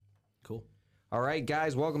Cool. All right,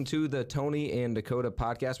 guys, welcome to the Tony and Dakota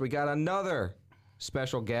podcast. We got another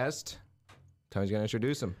special guest. Tony's going to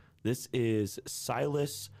introduce him. This is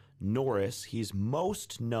Silas Norris. He's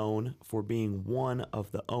most known for being one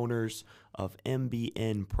of the owners of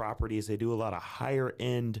MBN Properties. They do a lot of higher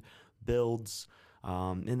end builds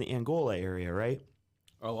in the Angola area, right?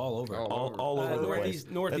 Oh, all over. All over the place.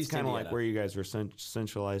 Northeast That's kind of Indiana. like where you guys were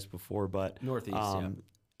centralized before, but Northeast, yeah.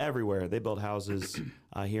 Everywhere. They build houses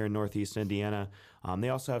here in Northeast Indiana. They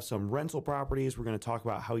also have some rental properties. We're going to talk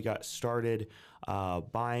about how he got started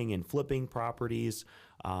buying and flipping properties.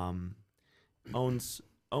 Owns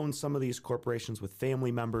some of these corporations with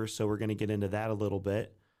family members, so we're going to get into that a little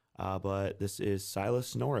bit. But this is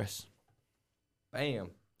Silas Norris. Bam.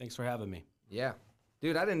 Thanks for having me. Yeah.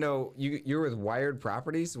 Dude, I didn't know you're with Wired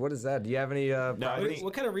Properties. What is that? Do you have any properties?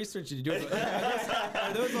 What kind of research did you do?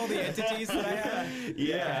 Are those all the entities that I have?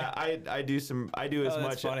 Yeah, I do as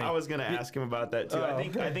much. funny. I was going to ask him about that too.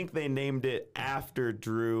 I think they named it after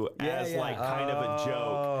Drew as like kind of a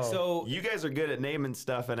joke. So You guys are good at naming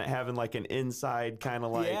stuff and having like an inside kind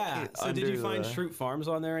of like. yeah. So did you find Schrute Farms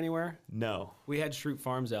on there anywhere? No. We had Schrute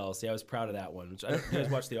Farms LLC. I was proud of that one. You guys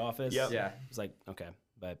watch The Office? Yep. Yeah. It's like, okay.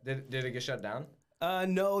 But Did it get shut down?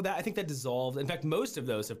 no, I think that dissolved. In fact, most of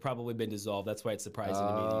those have probably been dissolved. That's why it's surprising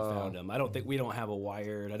to me that you found them. We don't have a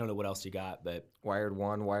Wired. I don't know what else you got, but Wired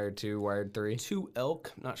 1, Wired 2, Wired 3. Two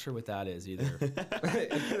Elk. Not sure what that is either.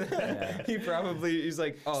 He's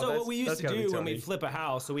like, oh, So what we used to gotta be do when Tony. we'd flip a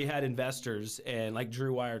house, so we had investors and like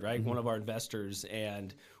Drew Wired, right? One of our investors,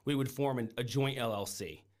 and we would form a joint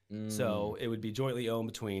LLC. So it would be jointly owned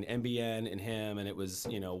between MBN and him, and it was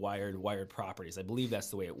Wired Properties. I believe that's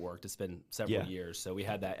the way it worked. It's been several years, so we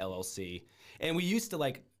had that LLC, and we used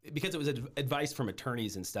to because it was advice from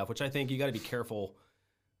attorneys and stuff, which I think you got to be careful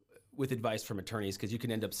with advice from attorneys because you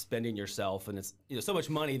can end up spending yourself, and it's so much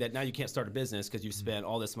money that now you can't start a business because you've spent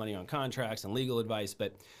all this money on contracts and legal advice.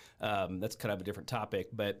 But that's kind of a different topic,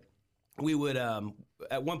 but. We would,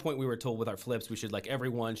 at one point we were told with our flips, we should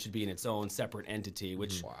everyone should be in its own separate entity,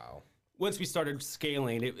 which once we started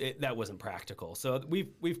scaling, that wasn't practical. So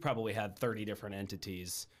we've probably had 30 different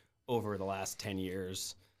entities over the last 10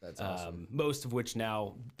 years. That's awesome. Most of which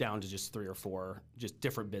now down to just 3 or 4, just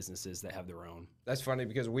different businesses that have their own. That's funny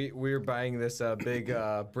because we were buying this big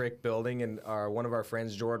brick building, and one of our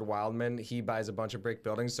friends, Jordan Wildman, he buys a bunch of brick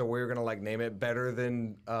buildings. So we were gonna name it better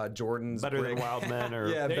than Jordan's Better brick. than Wildman or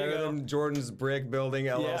Yeah, There you better go. than Jordan's Brick Building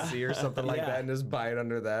LLC or something like Yeah. that, and just buy it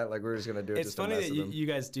under that. Like we're just gonna do it. It's just to funny mess that with them. you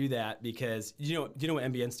guys do that because do you know what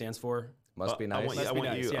MBN stands for? Must be nice.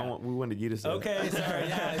 We wanted you to say. Okay, sorry.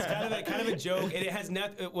 Yeah, it's kind of a joke, and it has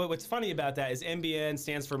nothing. What's funny about that is MBN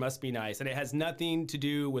stands for Must Be Nice, and it has nothing to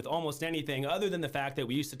do with almost anything other than the fact that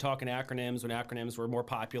we used to talk in acronyms when acronyms were more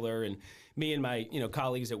popular, and me and my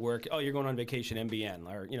colleagues at work, oh, you're going on vacation, MBN,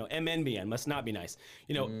 or MNBN, must not be nice.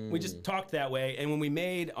 We just talked that way, and when we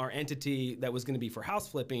made our entity that was going to be for house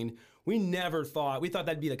flipping, we thought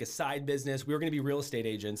that'd be like a side business. We were going to be real estate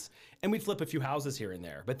agents, and we'd flip a few houses here and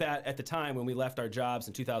there. But that at the time when we left our jobs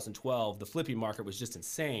in 2012, the flipping market was just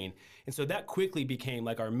insane, and so that quickly became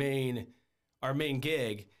like our main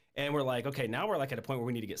gig. And we're like, okay, now we're at a point where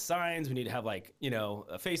we need to get signs. We need to have a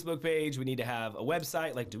Facebook page. We need to have a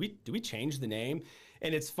website. Like, do we change the name?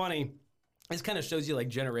 And it's funny. This kind of shows you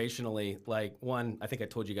generationally, one, I think I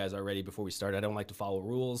told you guys already before we started, I don't like to follow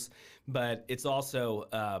rules, but it's also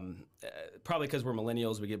probably because we're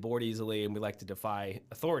millennials, we get bored easily and we like to defy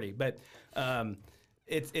authority. But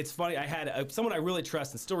it's funny, I had someone I really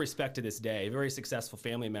trust and still respect to this day, a very successful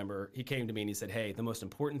family member. He came to me and he said, hey, the most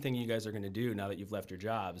important thing you guys are going to do now that you've left your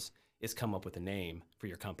jobs is come up with a name for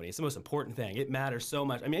your company. It's the most important thing. It matters so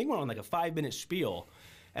much. I mean, he went on a 5-minute spiel,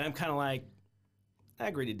 and I'm kind of like, I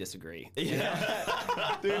agree to disagree.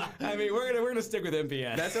 Yeah. Dude, I mean, we're gonna stick with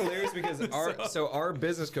MBN. That's hilarious because our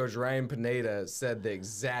business coach Ryan Pineda said the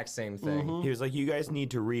exact same thing. He was like, you guys need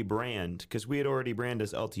to rebrand because we had already branded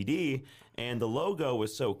as LTD and the logo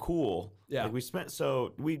was so cool. Yeah. We spent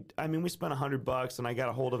 $100 and I got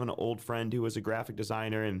a hold of an old friend who was a graphic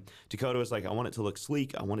designer, and Dakota was like, I want it to look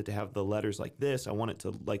sleek. I want it to have the letters like this. I want it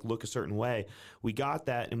to look a certain way. We got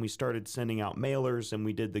that and we started sending out mailers and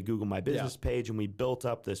we did the Google My Business page and we built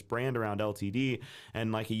up this brand around LTD.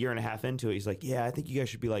 And a year and a half into it, he's like, yeah, I think you guys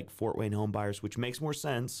should be like Fort Wayne Home Buyers, which makes more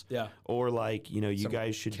sense. Yeah. Or you Some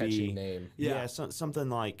guys should catchy be name. Yeah, something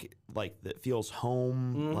like that feels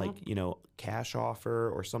home, cash offer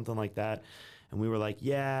or something like that. And we were like,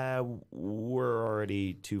 yeah, we're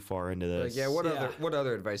already too far into this. Like, yeah, what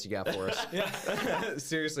other advice you got for us?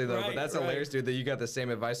 Seriously though, but that's hilarious, dude, that you got the same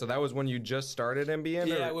advice. So that was when you just started MBN?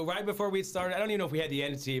 Yeah, well, right before we started, I don't even know if we had the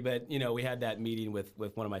entity, but we had that meeting with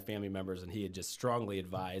one of my family members, and he had just strongly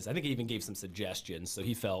advised. I think he even gave some suggestions. So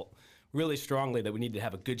he felt really strongly that we needed to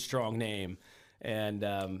have a good, strong name, and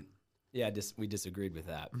we disagreed with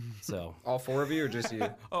that. So all four of you, or just you?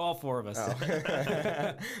 all four of us.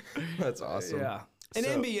 Oh. That's awesome. Yeah. And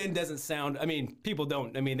MBN doesn't sound, people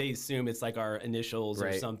don't, they assume it's like our initials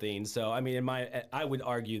or something. So, I would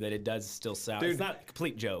argue that it does still sound, it's not a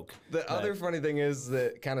complete joke. The other funny thing is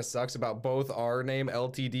that kind of sucks about both our name,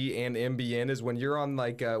 LTD, and MBN is when you're on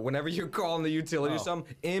whenever you're calling the utility or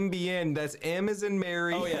something, MBN, that's M as in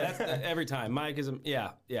Mary. Oh, yeah, that's every time. Mike is,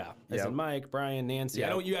 as in Mike, Brian, Nancy. Yep.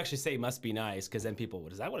 I know you actually say must be nice, because then people,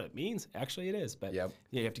 is that what it means? Actually, it is. But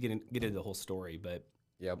you have to get into the whole story. But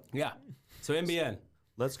yeah. So MBN.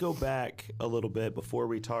 Let's go back a little bit before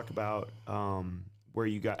we talk about how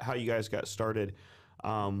you guys got started.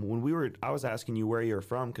 When I was asking you where you're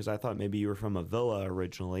from, because I thought maybe you were from Avila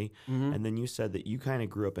originally, and then you said that you kind of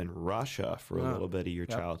grew up in Russia for a little bit of your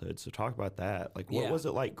childhood. So talk about that. Like, what was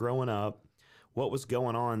it like growing up? What was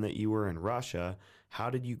going on that you were in Russia? How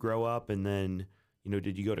did you grow up? And then,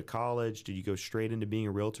 did you go to college? Did you go straight into being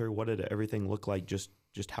a realtor? What did everything look like? Just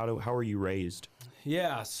how were you raised?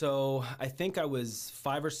 Yeah, so I think I was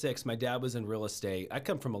 5 or 6. My dad was in real estate. I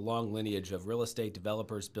come from a long lineage of real estate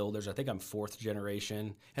developers, builders. I think I'm 4th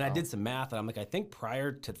generation. And I did some math, and I'm like, I think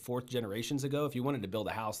prior to 4th generations ago, if you wanted to build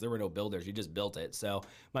a house, there were no builders. You just built it. So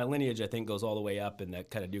my lineage, I think, goes all the way up in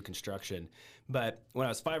that kind of new construction. But when I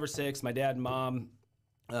was 5 or 6, my dad and mom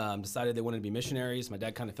decided they wanted to be missionaries. My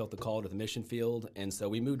dad kind of felt the call to the mission field. And so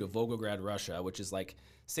we moved to Volgograd, Russia, which is like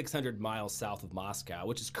 600 miles south of Moscow,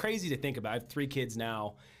 which is crazy to think about. I have 3 kids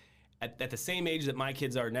now. At the same age that my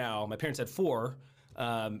kids are now, my parents had 4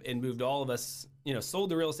 and moved all of us, sold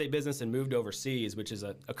the real estate business and moved overseas, which is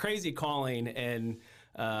a crazy calling. And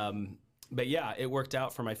but yeah, it worked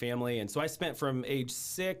out for my family. And so I spent from age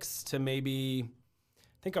 6 to maybe,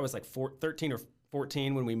 I think I was like 13 or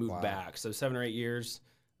 14 when we moved back. So 7 or 8 years.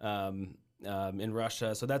 In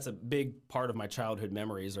Russia, so that's a big part of my childhood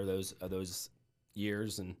memories are those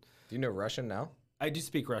years. And do you know Russian now? I do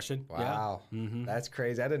speak Russian. Wow, yeah. Mm-hmm. That's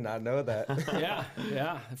crazy. I did not know that.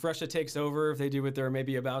 yeah. If Russia takes over, if they do what they're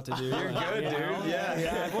maybe about to do, you're good, dude.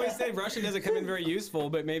 Yeah. I've always said Russian doesn't come in very useful,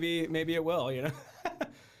 but maybe it will.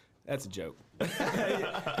 That's a joke.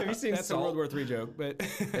 Have you seen That's Salt? a World War III joke. But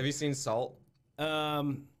have you seen Salt?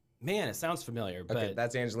 Man, it sounds familiar. But okay,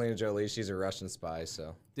 that's Angelina Jolie. She's a Russian spy.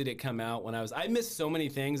 So did it come out when I missed so many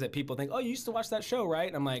things that people think, oh, you used to watch that show, right?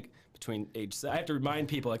 And I'm like, between I have to remind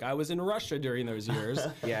people, like, I was in Russia during those years.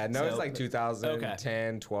 Yeah, no, it's like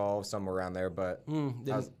 2010, 12, somewhere around there. But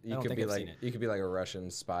you could be like a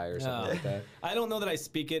Russian spy or something like that. I don't know that I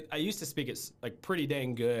speak it. I used to speak it like pretty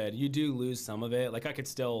dang good. You do lose some of it. Like, I could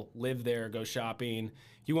still live there, go shopping.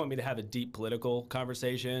 You want me to have a deep political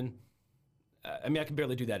conversation? I can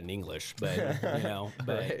barely do that in English, but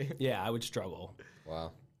Right. Yeah, I would struggle.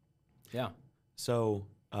 Wow. Yeah. So,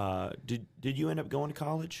 did you end up going to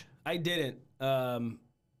college? I didn't. Not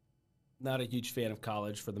a huge fan of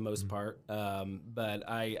college for the most part, but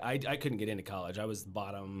I couldn't get into college. I was the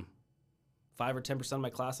bottom 5 or 10% of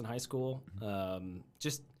my class in high school.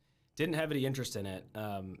 Just didn't have any interest in it.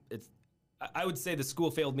 I would say the school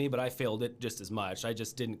failed me, but I failed it just as much. I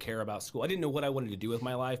just didn't care about school. I didn't know what I wanted to do with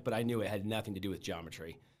my life, but I knew it had nothing to do with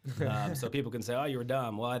geometry. So people can say, oh, you were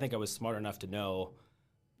dumb. Well, I think I was smart enough to know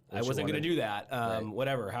I wasn't going to do that. Right.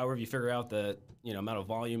 Whatever, however you figure out the amount of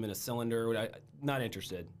volume in a cylinder, not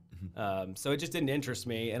interested. So it just didn't interest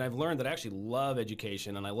me. And I've learned that I actually love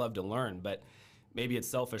education and I love to learn, but maybe it's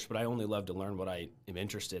selfish, but I only love to learn what I am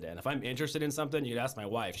interested in. If I'm interested in something, you could ask my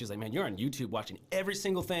wife. She's like, man, you're on YouTube watching every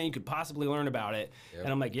single thing you could possibly learn about it. Yep.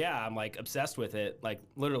 And I'm like, yeah, I'm like obsessed with it. Like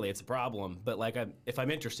literally it's a problem, but like if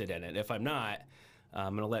I'm interested in it, if I'm not,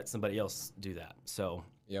 I'm going to let somebody else do that. So,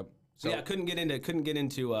 yep. So yeah, I couldn't get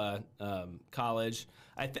into college.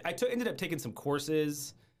 I ended up taking some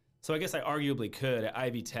courses. So I guess I arguably could at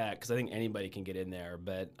Ivy Tech because I think anybody can get in there.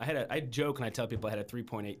 But I joke and I tell people I had a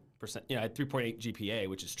 3.8%. I had 3.8 GPA,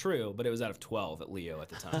 which is true, but it was out of 12 at Leo at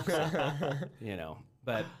the time. So,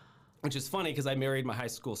 but which is funny because I married my high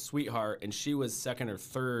school sweetheart and she was 2nd or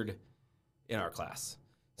 3rd in our class.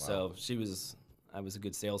 Wow. So I was a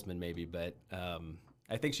good salesman maybe, but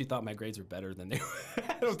I think she thought my grades were better than they were.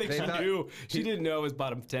 I don't think she knew. She didn't know it was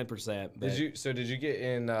bottom 10%. Did you get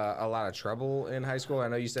in a lot of trouble in high school? I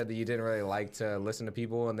know you said that you didn't really like to listen to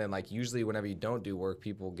people, and then like usually whenever you don't do work,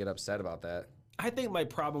 people get upset about that. I think my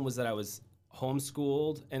problem was that I was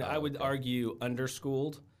homeschooled, and I would argue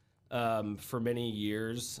underschooled for many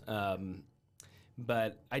years.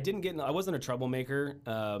 But I didn't get. I wasn't a troublemaker.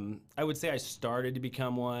 I would say I started to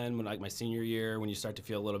become one when, like, my senior year, when you start to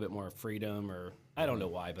feel a little bit more freedom, or I don't know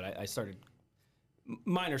why, but I started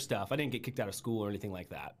minor stuff. I didn't get kicked out of school or anything like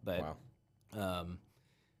that. But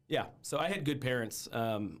yeah, so I had good parents.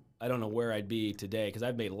 I don't know where I'd be today because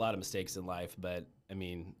I've made a lot of mistakes in life, but I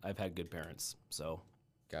mean, I've had good parents. So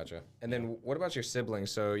Gotcha. And then what about your siblings?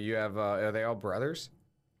 So you have, are they all brothers?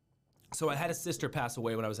 So I had a sister pass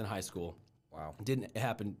away when I was in high school. Wow. It didn't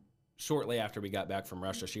happen shortly after we got back from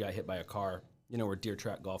Russia. She got hit by a car. You know where Deer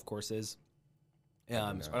Track Golf Course is?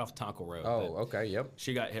 It's right off Tonkel Road. Oh, okay, yep.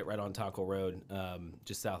 She got hit right on Tonkel Road,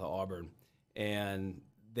 just south of Auburn. And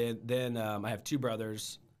then I have two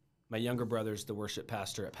brothers. My younger brother's the worship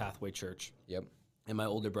pastor at Pathway Church. Yep. And my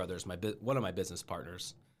older brother's one of my business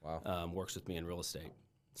partners. Wow. Works with me in real estate.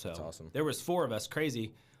 So That's awesome. There was four of us,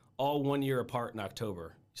 crazy, all 1 year apart in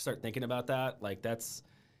October. You start thinking about that, like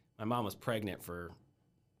my mom was pregnant for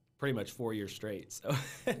pretty much 4 years straight. So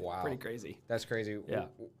Wow. pretty crazy. That's crazy. Yeah.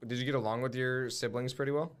 Did you get along with your siblings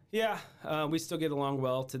pretty well? Yeah, we still get along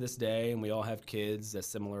well to this day, and we all have kids at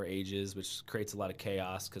similar ages, which creates a lot of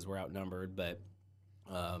chaos because we're outnumbered. But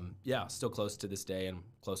yeah, still close to this day and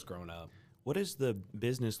close growing up. What does the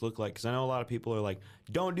business look like? Because I know a lot of people are like,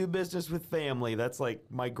 don't do business with family. That's like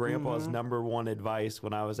my grandpa's number one advice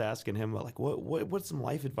when I was asking him, like, what's some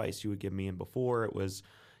life advice you would give me? And before it was,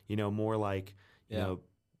 more like, you know,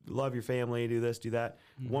 love your family, do this, do that.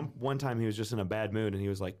 One time he was just in a bad mood and he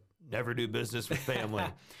was like, never do business with family.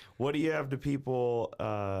 What do you have to people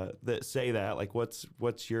that say that? Like, what's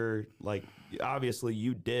your, like, obviously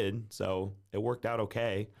you did, so it worked out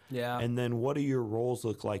okay. Yeah. And then what do your roles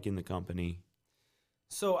look like in the company?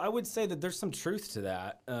 So I would say that there's some truth to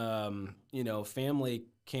that. Family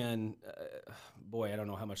can, boy, I don't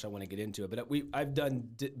know how much I want to get into it, but I've done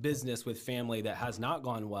business with family that has not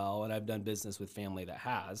gone well, and I've done business with family that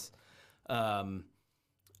has.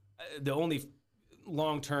 The only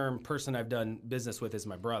long-term person I've done business with is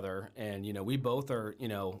my brother, and we both are,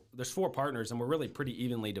 there's four partners, and we're really pretty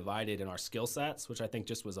evenly divided in our skill sets, which I think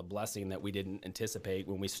just was a blessing that we didn't anticipate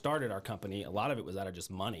when we started our company. A lot of it was out of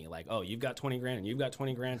just money, like, oh, you've got 20 grand and you've got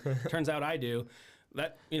 20 grand. Turns out I do.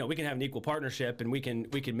 That, we can have an equal partnership, and we can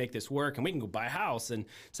make this work, and we can go buy a house. And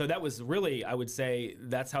so that was really, I would say,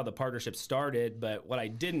 that's how the partnership started. But what I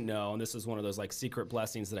didn't know, and this is one of those like secret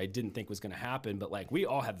blessings that I didn't think was going to happen, but like we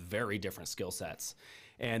all have very different skill sets.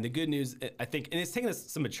 And the good news, I think, and it's taken us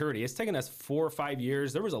some maturity. It's taken us 4 or 5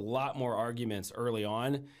 years. There was a lot more arguments early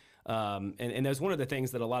on. And that's one of the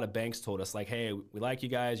things that a lot of banks told us, like, hey, we like you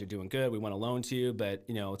guys, you're doing good, we want to loan to you, but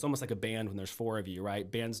it's almost like a band when there's four of you, right?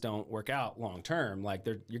 Bands don't work out long term, like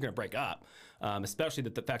you're going to break up, especially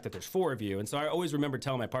the fact that there's four of you. And so I always remember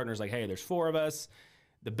telling my partners, like, hey, there's four of us.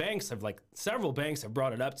 The banks have, like, several banks have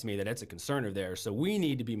brought it up to me that it's a concern of theirs. So we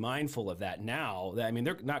need to be mindful of that now. I mean,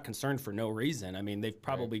 they're not concerned for no reason. I mean, they've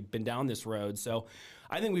probably been down this road. So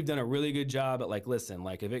I think we've done a really good job at, like, listen,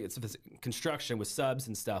 like, if it's construction with subs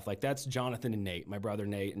and stuff, like, that's Jonathan and Nate, my brother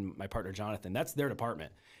Nate and my partner Jonathan. That's their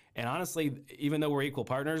department. And honestly, even though we're equal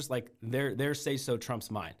partners, like, their say-so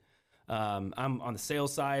trumps mine. I'm on the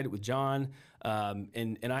sales side with John,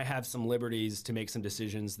 and I have some liberties to make some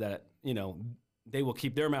decisions that, they will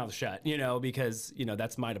keep their mouths shut, because,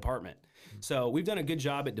 that's my department. So we've done a good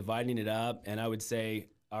job at dividing it up. And I would say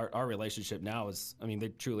our relationship now is, I mean, they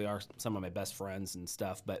truly are some of my best friends and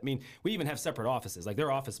stuff. But I mean, we even have separate offices. Like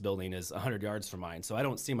their office building is 100 yards from mine. So I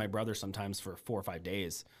don't see my brother sometimes for 4 or 5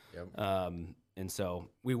 days. Yep. And so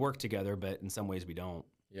we work together, but in some ways we don't.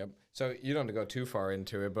 Yep. So you don't have to go too far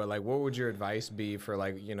into it, but like, what would your advice be for,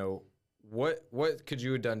 like, what could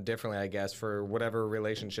you have done differently, I guess, for whatever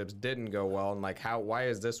relationships didn't go well, and like why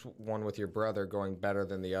is this one with your brother going better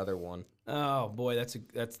than the other one? Oh boy,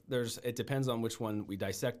 it depends on which one we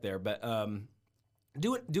dissect there, but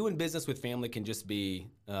doing business with family can just be.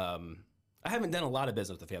 I haven't done a lot of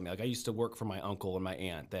business with the family. Like I used to work for my uncle and my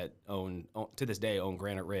aunt that to this day own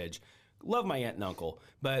Granite Ridge. Love my aunt and uncle,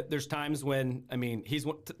 but there's times when, I mean, he's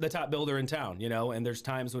the top builder in town, and there's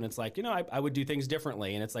times when it's like, I would do things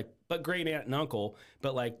differently, and it's like, but great aunt and uncle,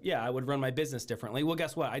 but like, yeah, I would run my business differently. Well,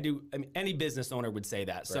 guess what? I mean, any business owner would say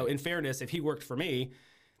that. Right. So in fairness, if he worked for me,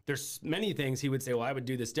 there's many things he would say, well, I would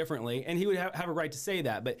do this differently, and he would have a right to say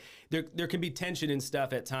that. But there can be tension and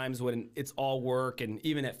stuff at times when it's all work, and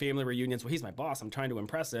even at family reunions, well, he's my boss, I'm trying to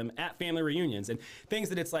impress him at family reunions, and things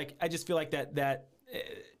that it's like, I just feel like that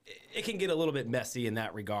it can get a little bit messy in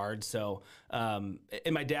that regard. So, and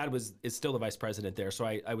my dad is still the vice president there. So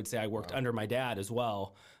I would say I worked under my dad as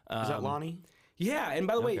well. Is that Lonnie? Yeah, and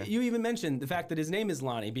by the way, Okay. you even mentioned the fact that his name is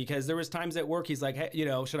Lonnie, because there was times at work he's like, hey,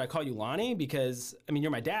 should I call you Lonnie? Because I mean,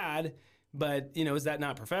 you're my dad, but is that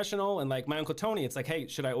not professional? And like my Uncle Tony, it's like, hey,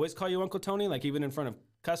 should I always call you Uncle Tony? Like even in front of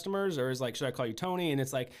customers, or is like, should I call you Tony? And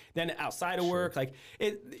it's like, then outside of work, like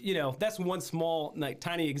that's one small, like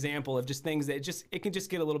tiny example of just things that it can just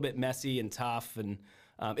get a little bit messy and tough. And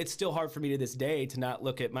it's still hard for me to this day to not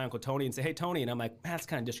look at my Uncle Tony and say, hey, Tony. And I'm like, man, that's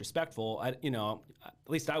kind of disrespectful. At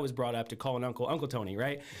least I was brought up to call an Uncle Tony,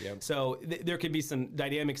 right? Yep. So there could be some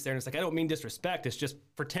dynamics there. And it's like, I don't mean disrespect. It's just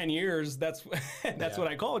for 10 years, that's what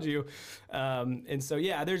I called you. And so,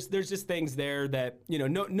 yeah, there's just things there that,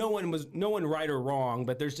 no one right or wrong,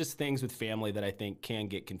 but there's just things with family that I think can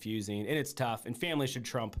get confusing, and it's tough, and family should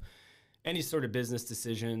trump any sort of business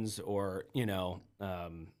decisions, or,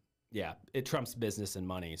 it trumps business and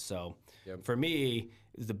money. So for me,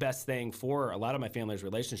 the best thing for a lot of my family's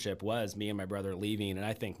relationship was me and my brother leaving, and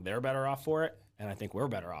I think they're better off for it, and I think we're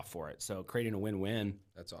better off for it. So creating a win-win.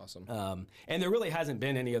 That's awesome. And there really hasn't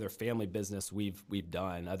been any other family business we've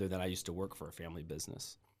done other than I used to work for a family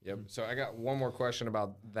business. Yep. So I got one more question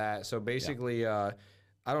about that. So basically,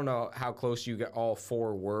 I don't know how close you all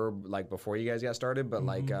four were like before you guys got started, but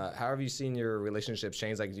like, how have you seen your relationships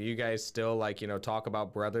change? Like, do you guys still like, talk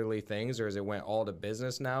about brotherly things, or is it went all to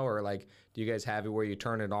business now? Or like, do you guys have it where you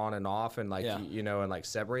turn it on and off and like, and like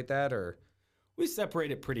separate that, or? We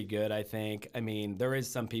separate it pretty good, I think. I mean, there is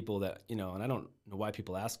some people that, and I don't know why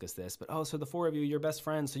people ask us this, but, oh, so the four of you, you're best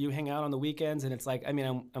friends, so you hang out on the weekends, and it's like, I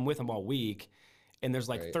mean, I'm with them all week, and there's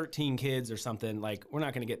like 13 kids or something. Like, we're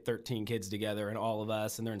not going to get 13 kids together and all of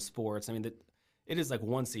us, and they're in sports. I mean, it is like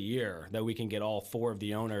once a year that we can get all four of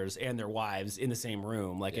the owners and their wives in the same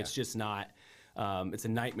room. Like, it's just not, it's a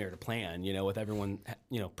nightmare to plan, with everyone,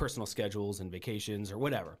 personal schedules and vacations or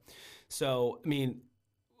whatever. So, I mean,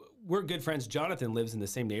 we're good friends. Jonathan lives in the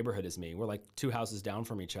same neighborhood as me. We're like 2 houses down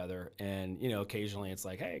from each other. And, occasionally it's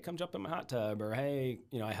like, hey, come jump in my hot tub, or, hey,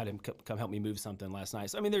 I had him come help me move something last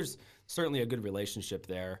night. So, I mean, there's certainly a good relationship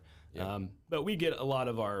there. But we get a lot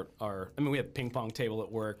of our, I mean, we have a ping pong table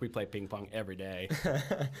at work. We play ping pong every day.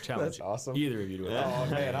 Challenge That's awesome. either of you to it. Oh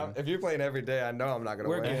man, if you're playing every day, I know I'm not gonna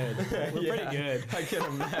We're win. good. We're pretty good. I can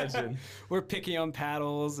imagine. We're picky on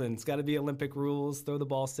paddles, and it's got to be Olympic rules. Throw the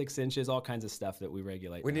ball 6 inches, all kinds of stuff that we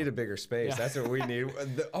regulate. We need a bigger space. That's what we need.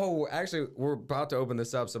 Actually, we're about to open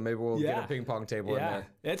this up, so maybe we'll get a ping pong table in there.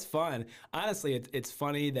 It's fun. Honestly, it's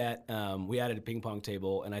funny that we added a ping pong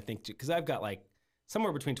table, and I think because I've got like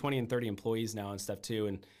somewhere between 20 and 30 employees now and stuff too,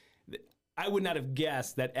 and I would not have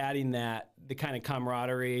guessed that adding that, the kind of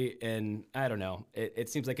camaraderie, and I don't know, it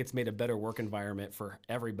seems like it's made a better work environment for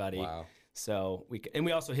everybody. Wow. So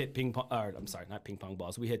we also hit ping pong, or I'm sorry, not ping pong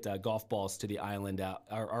balls. We hit golf balls to the island.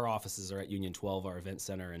 Our offices are at Union 12, our event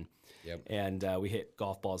center, and we hit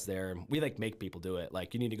golf balls there. We like make people do it.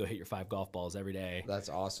 Like, you need to go hit your 5 golf balls every day. That's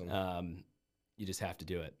awesome. You just have to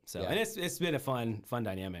do it. So, and it's been a fun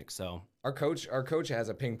dynamic. So our coach has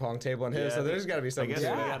a ping pong table in his, so there's got to be something. I guess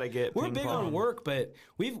we gotta get. We're ping big pong. on work, but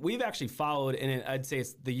we've actually followed, and I'd say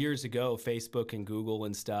it's the years ago, Facebook and Google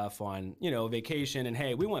and stuff on vacation, and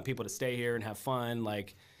hey, we want people to stay here and have fun.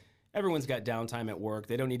 Like, everyone's got downtime at work.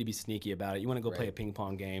 They don't need to be sneaky about it. You want to go play a ping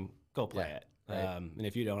pong game, go play it. Right. And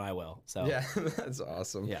if you don't, I will. So yeah, that's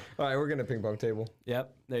awesome. Yeah. All right, we're getting a ping pong table.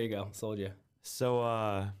 Yep. There you go. Sold you.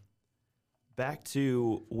 So back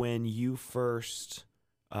to when you first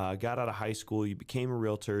got out of high school, you became a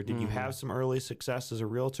realtor. Did you have some early success as a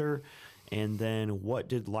realtor? And then what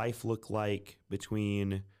did life look like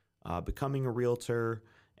between becoming a realtor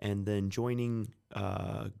and then joining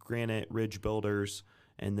Granite Ridge Builders?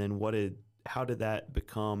 And then how did that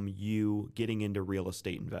become you getting into real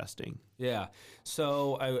estate investing? Yeah.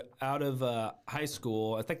 So out of high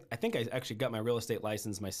school, I think I actually got my real estate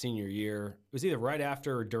license my senior year. It was either right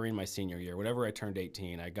after or during my senior year. Whenever I turned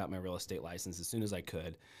 18, I got my real estate license as soon as I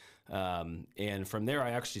could. And from there,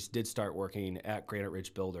 I actually did start working at Granite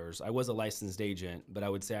Ridge Builders. I was a licensed agent, but I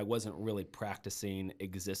would say I wasn't really practicing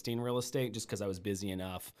existing real estate just because I was busy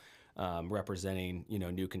enough representing,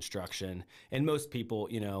 new construction. And most people,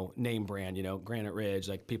 name brand, Granite Ridge,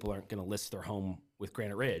 like, people aren't going to list their home with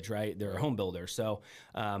Granite Ridge, right? They're a home builder. So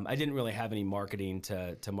I didn't really have any marketing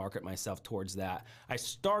to market myself towards that. I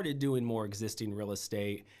started doing more existing real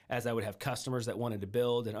estate as I would have customers that wanted to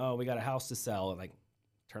build, and, oh, we got a house to sell, and like,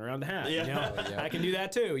 turn around the hat, I can do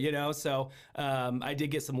that too, So I did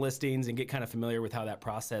get some listings and get kind of familiar with how that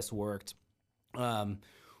process worked.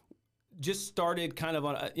 Just started kind of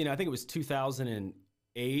on, I think it was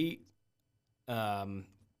 2008.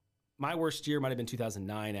 my worst year might have been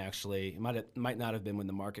 2009, actually. Might not have been when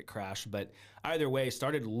the market crashed, but either way,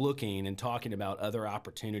 started looking and talking about other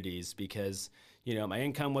opportunities because, you know, my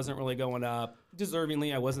income wasn't really going up.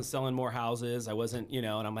 Deservingly, I wasn't selling more houses. I wasn't, you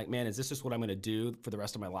know, and I'm like, man, is this just what I'm going to do for the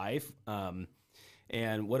rest of my life?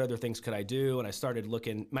 And what other things could I do? And I started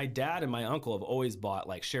looking. My dad and my uncle have always bought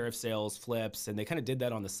like sheriff sales, flips, and they kind of did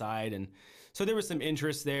that on the side. And so there was some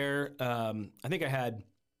interest there. I think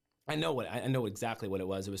I know exactly what it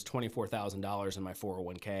was. It was $24,000 in my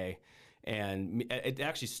 401k. And it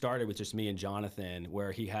actually started with just me and Jonathan,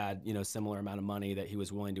 where he had, you know, similar amount of money that he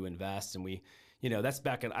was willing to invest. And we, you know, that's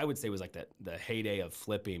back in, I would say was like the heyday of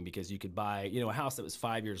flipping, because you could buy, you know, a house that was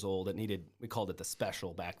 5 years old. It needed, we called it the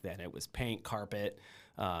special back then. It was paint, carpet,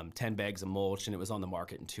 10 bags of mulch, and it was on the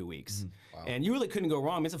market in 2 weeks. Wow. And you really couldn't go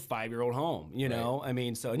wrong. It's a 5-year-old home, you know? I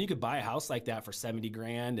mean, so, and you could buy a house like that for 70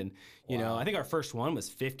 grand. And, you know, I think our first one was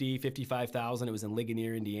 55,000. It was in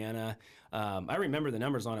Ligonier, Indiana. I remember the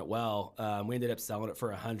numbers on it well. We ended up selling it for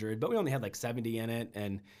 100, but we only had like 70 in it.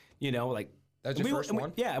 And, you know, like, that's your first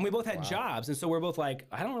one? Yeah, and we both had jobs. And so we're both like,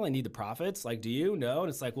 I don't really need the profits. Like, do you? No. And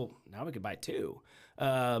it's like, well, now we could buy 2.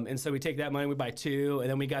 And so we take that money, we buy 2, and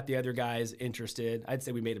then we got the other guys interested. I'd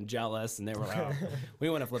say we made them jealous, and they were like, oh,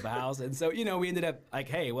 we want to flip a house. And so, you know, we ended up like,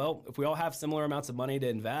 hey, well, if we all have similar amounts of money to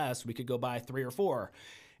invest, we could go buy 3 or 4.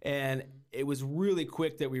 And it was really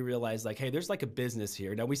quick that we realized, like, hey, there's like a business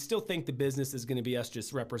here. Now, we still think the business is going to be us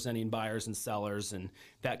just representing buyers and sellers, and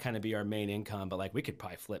that kind of be our main income. But like, we could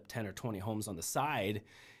probably flip 10 or 20 homes on the side.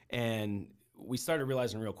 And we started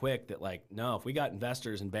realizing real quick that, like, no, if we got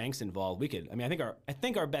investors and banks involved, we could. I mean, I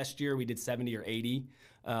think our best year we did 70 or 80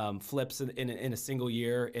 flips in a single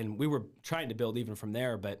year, and we were trying to build even from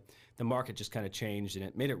there, but the market just kind of changed, and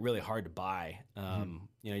it made it really hard to buy.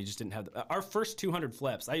 You know, you just didn't have our first 200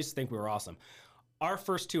 flips. I used to think we were awesome. Our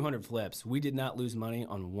first 200 flips, we did not lose money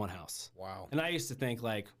on one house. Wow. And I used to think,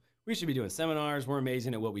 like, we should be doing seminars. We're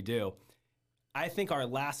amazing at what we do. I think our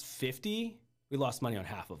last 50, we lost money on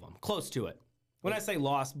half of them, close to it. When I say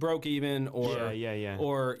lost, broke even, or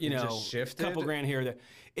or you know, a couple grand here or there,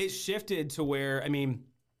 it shifted to where, I mean,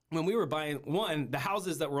 when we were buying the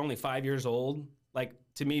houses that were only 5 years old, like,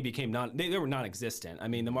 to me became they were non-existent. I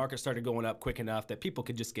mean, the market started going up quick enough that people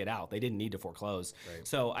could just get out. They didn't need to foreclose. Right.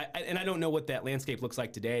 So I don't know what that landscape looks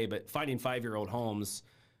like today, but finding 5-year-old homes,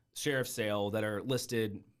 sheriff's sale, that are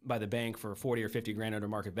listed by the bank for 40 or 50 grand under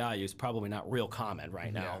market value is probably not real common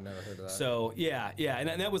right now. Yeah, I've never heard of that. So yeah.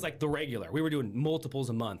 And that was like the regular. We were doing multiples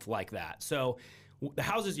a month like that. So the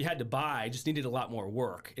houses you had to buy just needed a lot more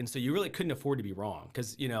work. And so you really couldn't afford to be wrong.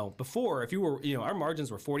 Because, you know, before, if you were, you know, our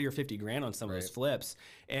margins were 40 or 50 grand on some of those flips.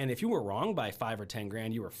 And if you were wrong by 5 or 10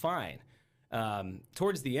 grand, you were fine.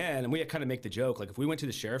 Towards the end, and we kind of make the joke, like, if we went to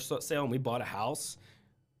the sheriff's sale and we bought a house,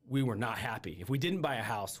 we were not happy. If we didn't buy a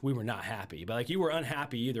house, we were not happy. But like, you were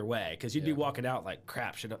unhappy either way, because you'd be walking out like,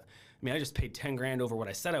 crap, I just paid 10 grand over what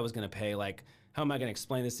I said I was going to pay. Like, how am I going to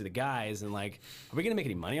explain this to the guys? And like, are we going to make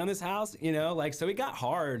any money on this house? You know, like, so it got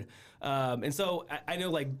hard. And so I know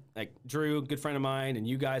like Drew, good friend of mine, and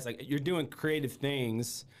you guys, like, you're doing creative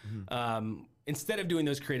things. Instead of doing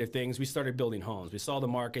those creative things, we started building homes. We saw the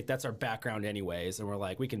market. That's our background anyways. And we're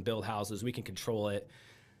like, we can build houses. We can control it.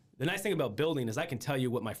 The nice thing about building is I can tell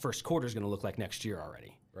you what my first quarter is going to look like next year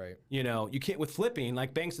already. Right. You know, you can't, with flipping,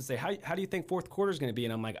 like, banks would say, how do you think fourth quarter is going to be?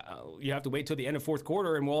 And I'm like, oh, you have to wait till the end of fourth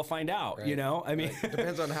quarter and we'll all find out, you know? I mean, it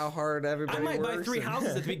depends on how hard everybody works. I might buy 3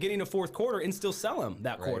 houses at the beginning of fourth quarter and still sell them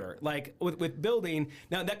that quarter. Like, with building,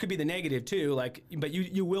 now that could be the negative too, like, but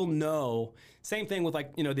you will know. Same thing with,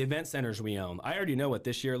 like, you know, the event centers we own. I already know what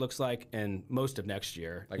this year looks like and most of next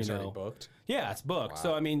year. Like, it's already booked? Yeah, it's booked. Wow.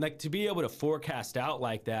 So, I mean, like, to be able to forecast out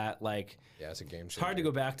like that, like, yeah, it's a game changer. It's hard to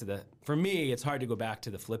go back to for me, it's hard to go back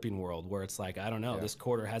to the flipping world where it's like, I don't know, this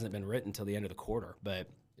quarter hasn't been written until the end of the quarter, but.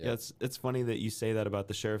 Yeah, it's funny that you say that about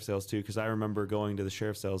the sheriff sales too, because I remember going to the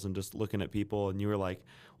sheriff sales and just looking at people, and you were like,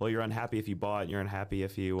 well, you're unhappy if you bought, and you're unhappy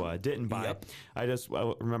if you didn't buy. Yep.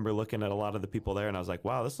 I remember looking at a lot of the people there, and I was like,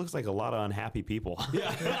 wow, this looks like a lot of unhappy people.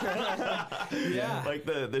 Yeah. Yeah. Like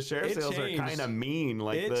the sheriff sales are kind of mean.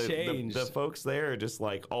 Like the folks there are just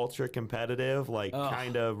like ultra competitive, like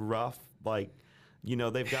kind of rough, like, you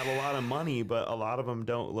know, they've got a lot of money, but a lot of them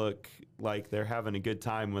don't look like they're having a good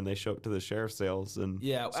time when they show up to the sheriff sales. And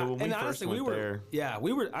so when honestly,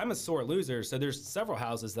 I'm a sore loser. So there's several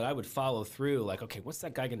houses that I would follow through, like, okay, what's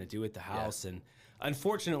that guy going to do at the house? And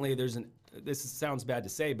unfortunately, this sounds bad to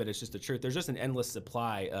say, but it's just the truth. There's just an endless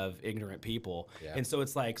supply of ignorant people. Yeah. And so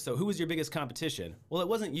it's like, so who was your biggest competition? Well, it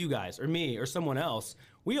wasn't you guys or me or someone else.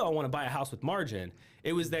 We all want to buy a house with margin.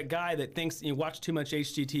 It was that guy that thinks you watch too much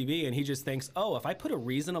HGTV and he just thinks, oh, if I put a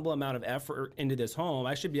reasonable amount of effort into this home,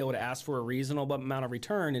 I should be able to ask for a reasonable amount of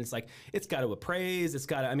return. And it's like, it's got to appraise. It's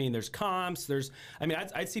got to, I mean, there's comps.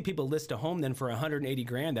 I'd see people list a home then for 180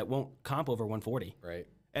 grand that won't comp over 140. Right.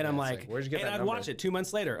 And I'm like, where'd you get and that I'd number? watch it 2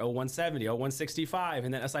 months later, 170, 165.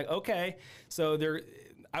 And then it's like, okay, so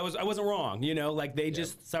I wasn't wrong, you know, like they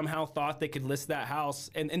just somehow thought they could list that house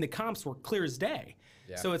and the comps were clear as day.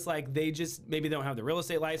 Yeah. So it's like they just maybe they don't have the real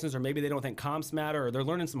estate license or maybe they don't think comps matter or they're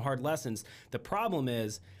learning some hard lessons. The problem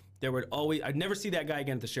is I'd never see that guy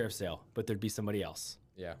again at the sheriff's sale, but there'd be somebody else.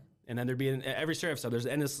 Yeah. And then there'd be every sheriff's sale, there's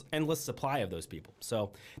an endless supply of those people.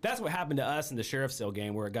 So that's what happened to us in the sheriff's sale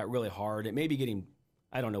game where it got really hard. It may be getting,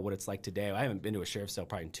 I don't know what it's like today. I haven't been to a sheriff's sale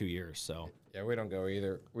probably in 2 years. So Yeah, we don't go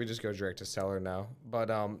either. We just go direct to seller now.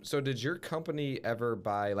 But so did your company ever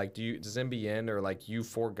buy, like, does MBN or like you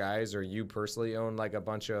four guys or you personally own like a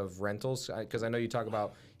bunch of rentals? Because I know you talk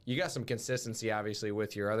about, you got some consistency obviously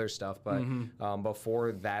with your other stuff, but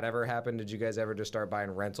before that ever happened, did you guys ever just start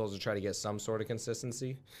buying rentals to try to get some sort of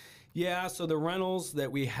consistency? yeah, so the rentals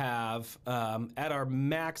that we have at our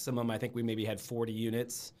maximum, I think we maybe had 40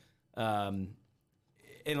 units.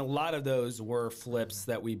 And a lot of those were flips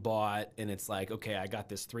that we bought, and it's like, okay, I got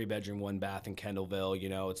this 3-bedroom, 1-bath in Kendallville. You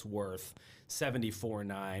know, it's worth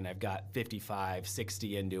 $74,900. I've got 55,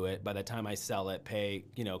 60 into it. By the time I sell it, pay,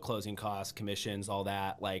 you know, closing costs, commissions, all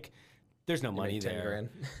that. Like, there's no money make 10 there. grand.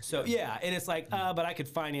 So yeah, and it's like, but I could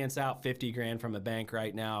finance out 50 grand from a bank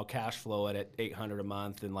right now, cash flow it at 800 a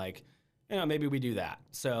month, and like, you know, maybe we do that.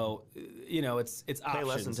 So, you know, it's options. Pay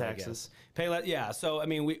less in I taxes. guess. Pay less, yeah. So I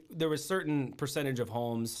mean, there was certain percentage of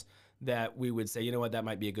homes that we would say, you know what, that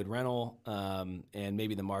might be a good rental, and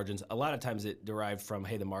maybe the margins. A lot of times it derived from,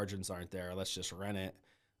 hey, the margins aren't there, let's just rent it.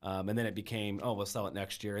 And then it became, oh, we'll sell it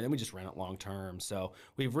next year, and then we just rent it long term. So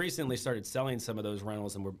we've recently started selling some of those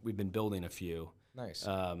rentals, and we've been building a few. Nice.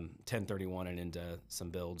 1031 and into some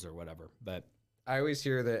builds or whatever. But I always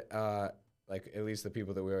hear that, like at least the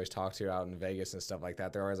people that we always talk to out in Vegas and stuff like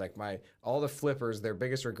that, they're always like, all the flippers, their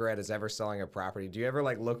biggest regret is ever selling a property. Do you ever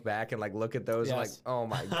like look back and like look at those and like, Yes. oh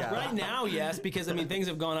my God. right now, yes, because I mean things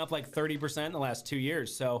have gone up like 30% in the last 2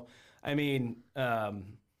 years. So I mean,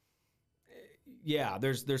 yeah,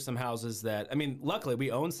 there's some houses that, I mean, luckily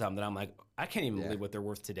we own some that I'm like, I can't even believe what they're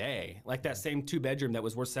worth today. Like that same 2-bedroom that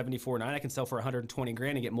was worth $74,900, I can sell for 120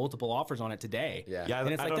 grand and get multiple offers on it today. Yeah. Yeah, And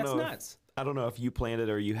it's I like, don't that's know nuts. I don't know if you planned it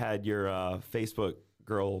or you had your Facebook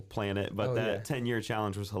girl plan it, but that 10-year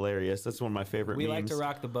challenge was hilarious. That's one of my favorite We memes. like to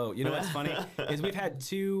rock the boat. You know what's funny is we've had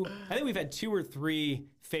two or three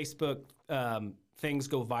Facebook things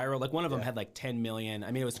go viral. Like one of them had like 10 million.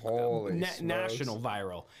 I mean, it was Holy smokes. national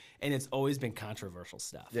viral, and it's always been controversial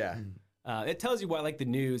stuff. Yeah. It tells you why, like, the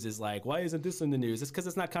news is like, why isn't this in the news? It's because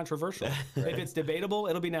it's not controversial. If it's debatable,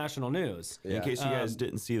 it'll be national news. In case you guys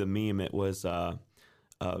didn't see the meme, it was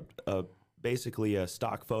basically a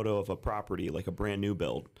stock photo of a property, like a brand new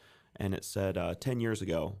build, and it said 10 years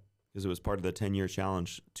ago, because it was part of the 10-year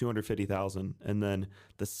challenge, 250,000, and then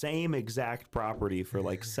the same exact property for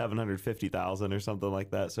like 750,000 or something like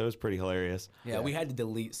that. So it was pretty hilarious. Yeah, we had to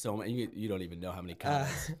delete so many. You don't even know how many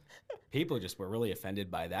comments. People just were really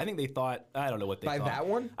offended by that. I think they thought, I don't know what they By thought. that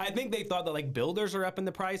one? I think they thought that like builders are up in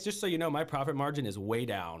the price. Just so you know, my profit margin is way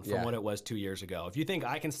down from what it was 2 years ago. If you think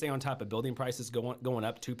I can stay on top of building prices going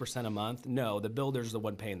up 2% a month, no, the builder's the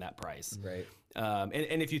one paying that price. Right.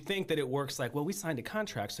 And if you think that it works like, well, we signed a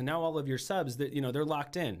contract, so now all of your subs, that they're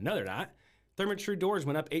locked in. No, they're not. Therma-Tru doors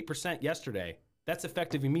went up 8% yesterday. That's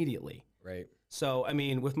effective immediately. Right. So, I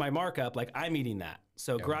mean, with my markup, like I'm eating that.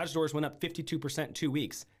 So garage doors went up 52% in 2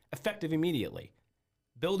 weeks, effective immediately.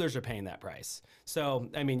 Builders are paying that price. So,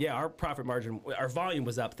 I mean, yeah, our profit margin, our volume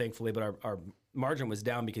was up, thankfully, but our margin was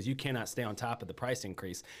down because you cannot stay on top of the price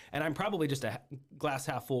increase. And I'm probably just a glass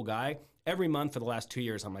half full guy. Every month for the last 2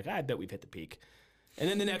 years, I'm like, I bet we've hit the peak. And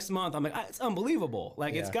then the next month, I'm like, it's unbelievable.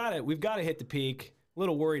 Like we've got to hit the peak. A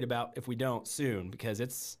little worried about if we don't soon because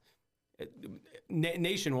it's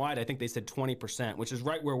nationwide. I think they said 20%, which is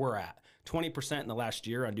right where we're at. 20% in the last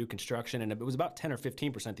year on new construction, and it was about 10 or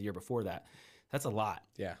 15% the year before that. That's a lot.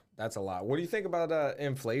 Yeah, that's a lot. What do you think about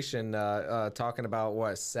inflation? Talking about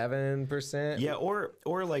what, 7%? Yeah,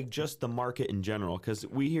 or like just the market in general, because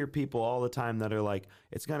we hear people all the time that are like,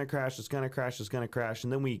 it's gonna crash, it's gonna crash, it's gonna crash,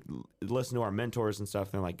 and then we listen to our mentors and stuff.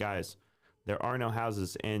 And they're like, guys, there are no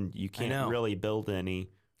houses, and you can't really build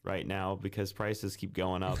any right now because prices keep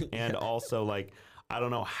going up. And also, like, I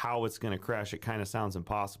don't know how it's going to crash. It kind of sounds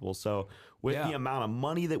impossible. So with Yeah. the amount of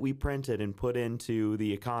money that we printed and put into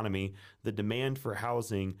the economy, the demand for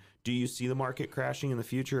housing, do you see the market crashing in the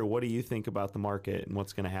future? Or what do you think about the market and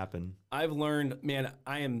what's going to happen? I've learned, man,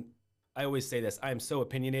 I always say this, I am so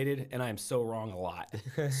opinionated and I am so wrong a lot.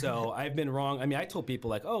 So I've been wrong. I mean, I told people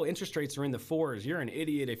like, oh, interest rates are in the 4s. You're an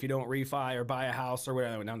idiot if you don't refi or buy a house or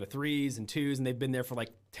whatever. I went down to 3s and 2s and they've been there for like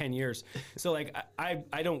 10 years. So like,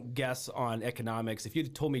 I don't guess on economics. If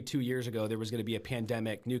you'd told me 2 years ago there was going to be a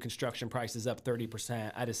pandemic, new construction prices up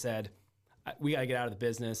 30%, I'd have said, we got to get out of the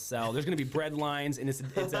business. So there's going to be bread lines and it's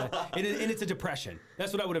a depression.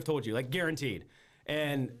 That's what I would have told you, like guaranteed.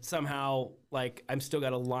 And somehow, like, I'm still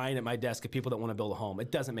got a line at my desk of people that want to build a home.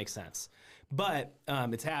 It doesn't make sense, but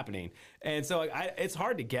it's happening. And so it's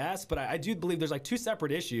hard to guess, but I do believe there's like 2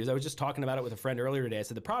 separate issues. I was just talking about it with a friend earlier today. I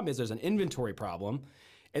said the problem is there's an inventory problem,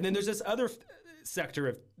 and then there's this other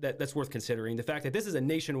sector that's worth considering, the fact that this is a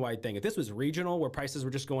nationwide thing. If this was regional, where prices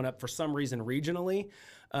were just going up for some reason regionally,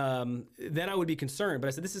 then I would be concerned. But I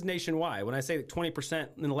said this is nationwide. When I say 20%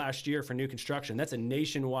 in the last year for new construction, that's a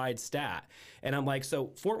nationwide stat. And I'm like,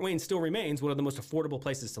 so Fort Wayne still remains one of the most affordable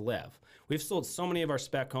places to live. We've sold so many of our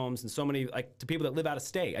spec homes and so many like to people that live out of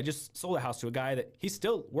state. I just sold a house to a guy that he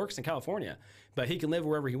still works in California, but he can live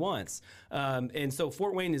wherever he wants. And so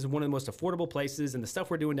Fort Wayne is one of the most affordable places, and the stuff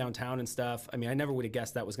we're doing downtown and stuff, I mean, I never would have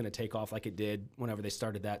guessed that was going to take off like it did whenever they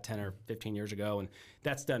started that 10 or 15 years ago. And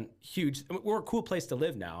that's done huge. I mean, we're a cool place to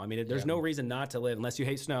live now. I mean, there's no reason not to live unless you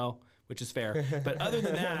hate snow, which is fair. But other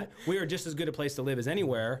than that, we are just as good a place to live as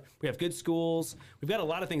anywhere. We have good schools. We've got a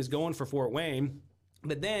lot of things going for Fort Wayne.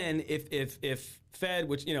 But then if Fed,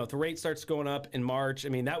 which, you know, if the rate starts going up in March, I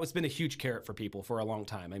mean, that was been a huge carrot for people for a long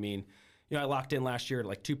time. I mean, you know, I locked in last year at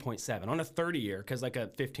like 2.7 on a 30-year, because like a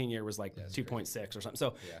 15-year was like 2.6 or something.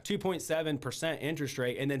 So 2.7% interest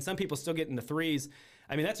rate, and then some people still get in the 3s.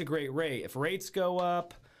 I mean, that's a great rate. If rates go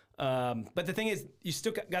up, but the thing is, you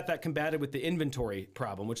still got that combated with the inventory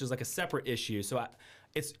problem, which is like a separate issue. So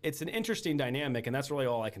it's an interesting dynamic, and that's really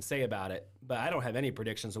all I can say about it. But I don't have any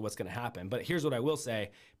predictions of what's going to happen. But here's what I will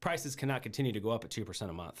say: prices cannot continue to go up at 2%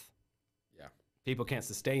 a month. Yeah, people can't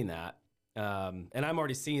sustain that. And I'm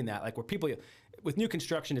already seeing that, like where people, with new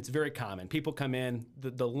construction, it's very common. People come in,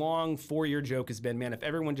 the long 4-year joke has been, man, if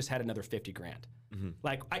everyone just had another 50 grand,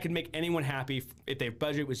 like I could make anyone happy if their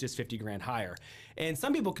budget was just 50 grand higher. And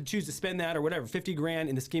some people could choose to spend that or whatever. 50 grand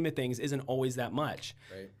in the scheme of things isn't always that much.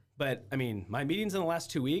 right. But I mean, my meetings in the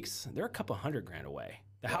last 2 weeks, they're a couple $100 grand away.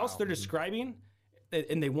 The house they're describing,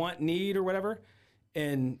 and they need or whatever,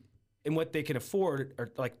 and what they can afford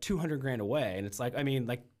are like 200 grand away. And it's like, I mean,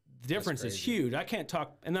 like, the difference is huge. I can't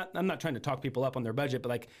talk, and I'm not trying to talk people up on their budget, but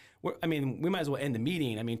like, I mean, we might as well end the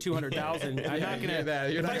meeting. I mean, 200,000. I'm not gonna.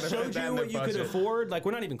 If I showed you what you could afford, like,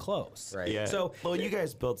 we're not even close. Right. Yeah. So well, you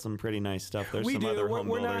guys build some pretty nice stuff. There's we some do. other home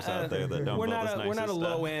builders out there that don't we're build not as a, nice we're not a as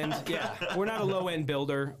low stuff. end. Yeah, we're not a low end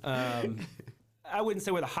builder. I wouldn't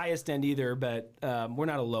say we're the highest end either, but we're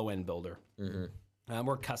not a low end builder. We're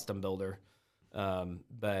a custom builder.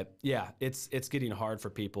 But yeah, it's getting hard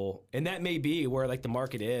for people, and that may be where like the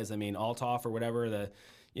market is. I mean, Altoff or whatever,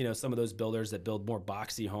 some of those builders that build more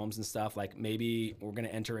boxy homes and stuff, like maybe we're going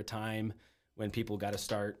to enter a time when people got to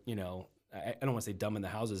start, I don't want to say dumbing the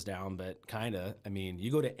houses down, but kind of. I mean, you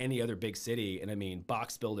go to any other big city, and I mean,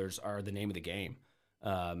 box builders are the name of the game.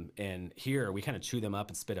 And here we kind of chew them up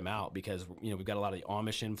and spit them out because, we've got a lot of the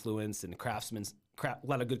Amish influence and a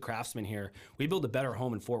lot of good craftsmen here. We build a better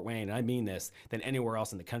home in Fort Wayne, and I mean this, than anywhere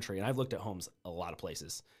else in the country. And I've looked at homes a lot of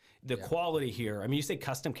places. The quality here, I mean, you say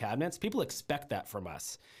custom cabinets, people expect that from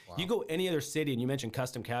us. Wow. You go any other city and you mention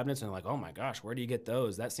custom cabinets and they're like, oh my gosh, where do you get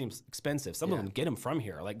those? That seems expensive. Some of them get them from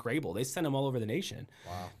here, like Grable. They send them all over the nation.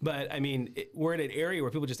 Wow. But I mean, we're in an area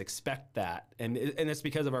where people just expect that. And it's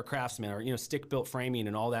because of our craftsmen or, stick-built framing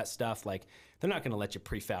and all that stuff. Like, they're not going to let you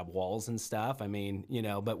prefab walls and stuff. I mean,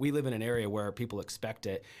 but we live in an area where people expect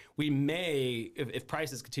it. We may, if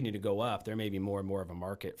prices continue to go up, there may be more and more of a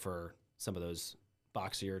market for some of those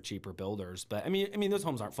boxier, cheaper builders. But I mean, those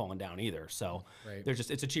homes aren't falling down either. So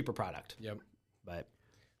it's a cheaper product. Yep. But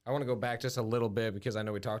I want to go back just a little bit because I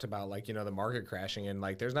know we talked about the market crashing, and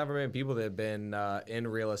like there's never been people that have been in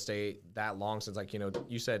real estate that long since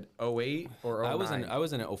you said 08 or 09. I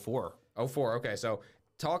was in 04. 04. Okay. So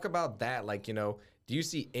talk about that. Do you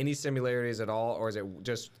see any similarities at all, or is it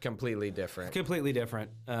just completely different? Completely different.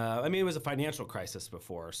 I mean, it was a financial crisis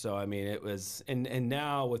before. So, I mean, it was, and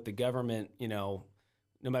now with the government,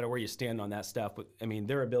 no matter where you stand on that stuff, but I mean,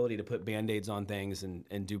 their ability to put Band-Aids on things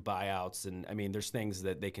and do buyouts. And I mean, there's things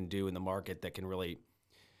that they can do in the market that can really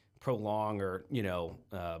prolong or,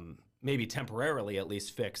 maybe temporarily at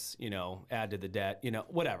least fix, add to the debt,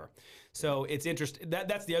 whatever. So it's interesting.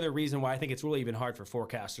 That's the other reason why I think it's really even hard for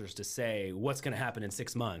forecasters to say what's going to happen in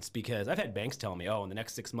 6 months, because I've had banks tell me, in the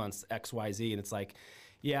next 6 months, X, Y, Z. And it's like,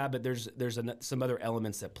 yeah, but there's some other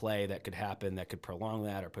elements at play that could happen that could prolong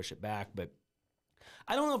that or push it back. But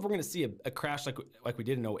I don't know if we're going to see a crash like we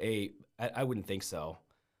did in 08. I wouldn't think so.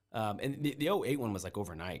 And the 08 one was like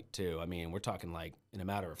overnight too. I mean, we're talking like in a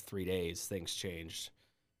matter of 3 days, things changed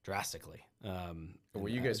drastically. Were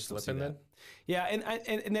you guys flipping then? Yeah,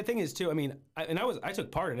 and the thing is too. I mean, I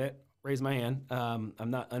took part in it. Raised my hand.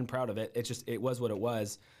 I'm not unproud of it. It was what it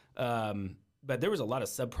was. But there was a lot of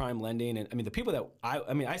subprime lending, and I mean the people that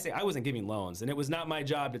I wasn't giving loans, and it was not my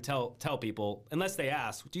job to tell people unless they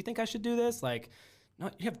ask, do you think I should do this? Like, no,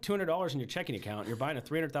 you have $200 in your checking account. You're buying a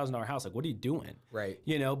 $300,000 house. Like, what are you doing? Right.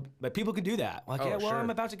 But people can do that. Like, sure. I'm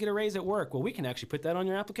about to get a raise at work. Well, we can actually put that on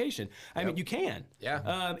your application. I mean, you can.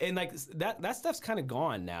 Yeah. And like that stuff's kind of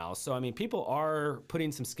gone now. So I mean, people are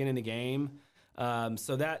putting some skin in the game.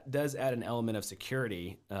 So that does add an element of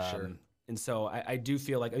security. Sure. And so I do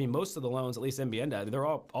feel like, most of the loans, at least MBN, they're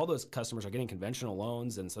all those customers are getting conventional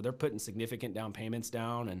loans, and so they're putting significant down payments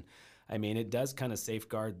down. And I mean, it does kind of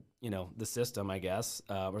safeguard, the system, I guess,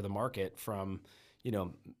 or the market from,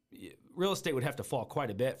 real estate would have to fall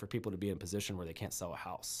quite a bit for people to be in a position where they can't sell a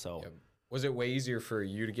house. So. Yep. Was it way easier for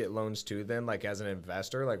you to get loans too then, like as an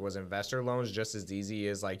investor? Like was investor loans just as easy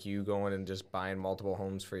as like you going and just buying multiple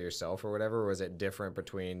homes for yourself or whatever? Or was it different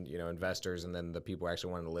between, investors and then the people who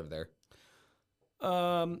actually wanted to live there?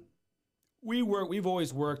 We've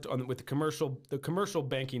always worked with the commercial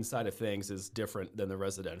banking side of things is different than the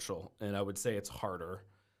residential, and I would say it's harder.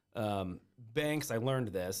 Banks, I learned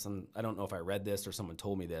this, and I don't know if I read this or someone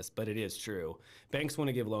told me this, but it is true. Banks want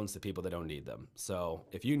to give loans to people that don't need them. So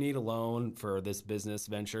if you need a loan for this business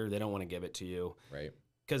venture, they don't want to give it to you. Right.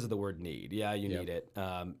 Because of the word need. Yeah, you need it.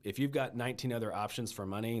 If you've got 19 other options for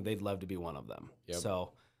money, they'd love to be one of them. Yep.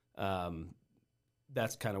 So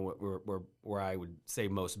that's kind of where I would say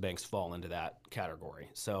most banks fall into that category.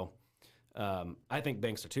 So I think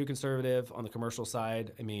banks are too conservative on the commercial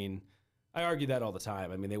side. I mean, I argue that all the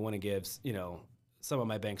time. I mean, they want to give, some of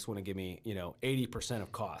my banks want to give me, 80%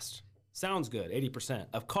 of cost. Sounds good, 80%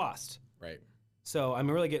 of cost. Right. So I'm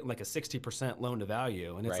really getting like a 60% loan to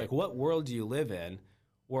value. And it's like, what world do you live in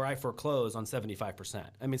where I foreclose on 75%?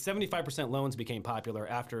 I mean, 75% loans became popular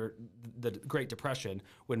after the Great Depression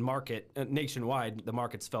when nationwide, the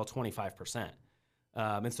markets fell 25%.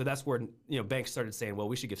 And so that's where, banks started saying, well,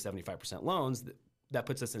 we should give 75% loans. That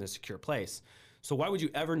puts us in a secure place. So why would you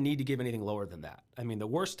ever need to give anything lower than that? I mean, the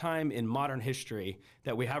worst time in modern history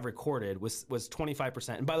that we have recorded was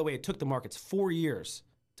 25%. And by the way, it took the markets 4 years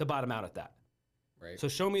to bottom out at that. Right. So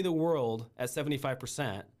show me the world at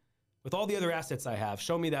 75%. With all the other assets I have,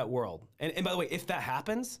 show me that world. And by the way, if that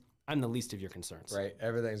happens, I'm the least of your concerns. Right.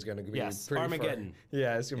 Everything's going to be pretty Armageddon.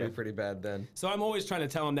 Yeah, it's going to be pretty bad then. So I'm always trying to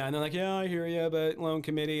tell them that. And they're like, yeah, I hear you, but loan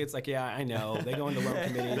committee. It's like, yeah, I know. They go into loan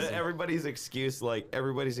committees. Everybody's excuse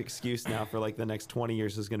now for like the next 20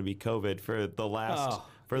 years is going to be COVID for the last,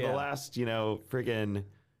 friggin',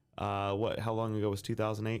 how long ago was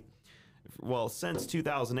 2008? Well, since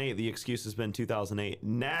 2008, the excuse has been 2008.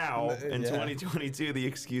 Now, in 2022, the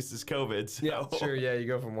excuse is COVID. So. Yeah, sure. Yeah, you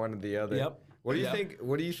go from one to the other. Yep. What do you think?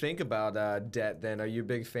 What do you think about debt? Then, are you a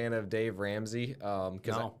big fan of Dave Ramsey?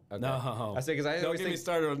 No. I say because I don't always get think me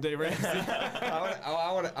started on Dave Ramsey.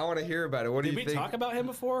 I want to hear about it. What do you think? Did we talk about him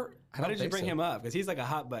before? Why did you bring him up? Because he's like a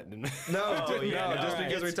hot button. Just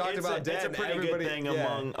because we talked about debt. It's a pretty good thing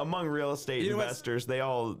among real estate investors. They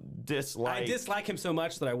all dislike. I dislike him so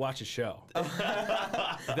much that I watch his show. If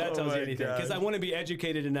that tells you anything. Because I want to be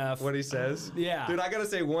educated enough. What he says? Yeah. Dude, I got to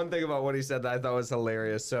say one thing about what he said that I thought was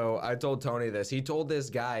hilarious. So I told Tony this. He told this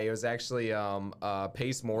guy, it was actually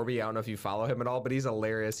Pace Morby. I don't know if you follow him at all, but he's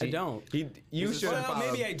hilarious. I don't. You should follow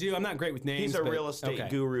him. Maybe I do. I'm not great with names. He's a real estate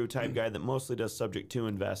guru type guy that mostly does subject to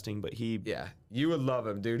investing, but you would love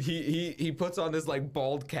him, dude. He puts on this like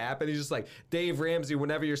bald cap and he's just like, Dave Ramsey,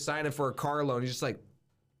 whenever you're signing for a car loan, he's just like,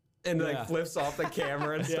 and like flips off the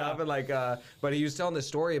camera and stuff. And like, but he was telling the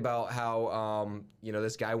story about how,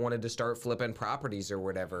 this guy wanted to start flipping properties or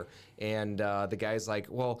whatever. And the guy's like,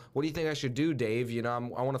 well, what do you think I should do, Dave? I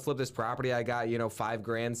want to flip this property. I got,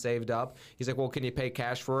 $5,000 saved up. He's like, well, can you pay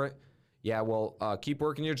cash for it? Yeah, well, keep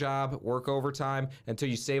working your job, work overtime until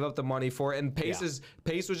you save up the money for it. And Pace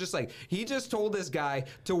was just like, he just told this guy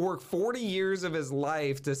to work 40 years of his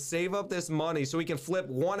life to save up this money so he can flip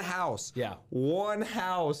one house. Yeah. One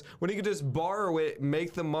house. When he could just borrow it,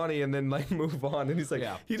 make the money, and then like move on. And he's like,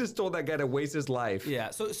 he just told that guy to waste his life.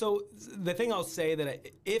 Yeah, so the thing I'll say that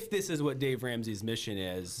if this is what Dave Ramsey's mission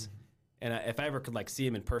is, And if I ever could like see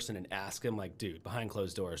him in person and ask him, like, dude, behind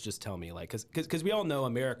closed doors, just tell me, like, because we all know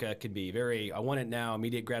America can be very, I want it now,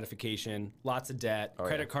 immediate gratification, lots of debt,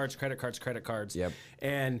 credit cards. Yep.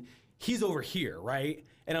 And he's over here, right?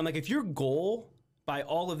 And I'm like, if your goal by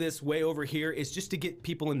all of this way over here is just to get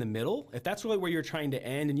people in the middle, if that's really where you're trying to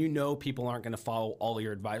end, and you know people aren't going to follow all of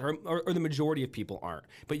your advice, or the majority of people aren't,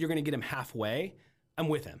 but you're going to get them halfway, I'm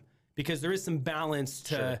with him. Because there is some balance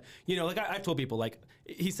to, you know, like I've told people, like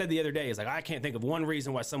he said the other day, he's like, I can't think of one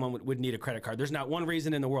reason why someone would need a credit card. There's not one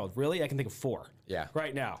reason in the world. Really? I can think of 4. Yeah.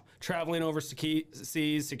 Right now. Traveling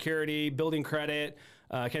seas, security, building credit.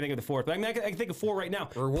 I can't think of the 4th, but I mean, I can think of 4 right now.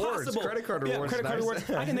 Rewards, credit card rewards. Credit card Nice. rewards.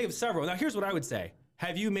 I can think of several. Now, here's what I would say.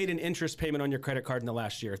 Have you made an interest payment on your credit card in the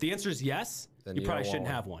last year? If the answer is yes, Then you probably don't shouldn't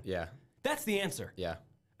want have one. Yeah. That's the answer. Yeah.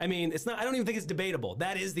 I mean, it's not, I don't even think it's debatable.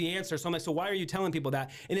 That is the answer. So I'm like, so why are you telling people that?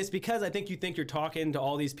 And it's because I think you think you're talking to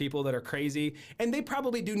all these people that are crazy, and they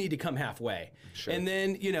probably do need to come halfway. Sure. And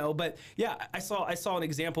then, you know, but yeah, I saw an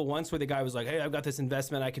example once where the guy was like, hey, I've got this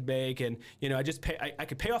investment I could make, and, you know, I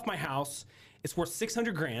could pay off my house. It's worth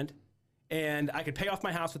 $600,000. And I could pay off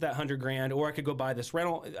my house with that $100,000, or I could go buy this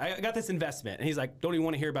rental. I got this investment. And he's like, don't even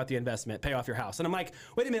want to hear about the investment. Pay off your house. And I'm like,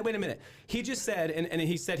 wait a minute. He just said, and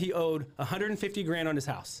he said he owed $150,000 on his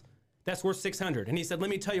house. That's worth $600,000. And he said, let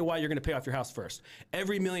me tell you why you're going to pay off your house first.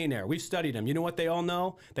 Every millionaire, we've studied them. You know what they all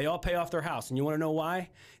know? They all pay off their house. And you want to know why?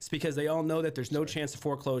 It's because they all know that there's no chance of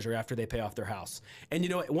foreclosure after they pay off their house. And you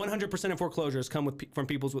know, 100% of foreclosures come from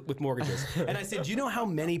people with mortgages. And I said, do you know how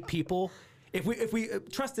many people, if we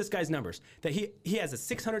trust this guy's numbers, that he has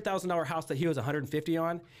a $600,000 house that he owes $150,000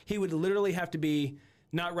 on, he would literally have to be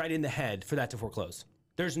not right in the head for that to foreclose.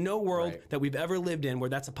 There's no world that we've ever lived in where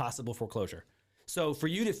that's a possible foreclosure. So for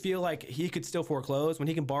you to feel like he could still foreclose when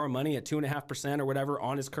he can borrow money at 2.5% or whatever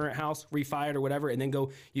on his current house, refi it or whatever, and then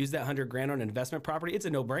go use that $100,000 on an investment property, it's a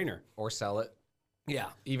no-brainer. Or sell it. Yeah.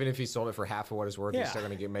 Even if he sold it for half of what it's worth, he's still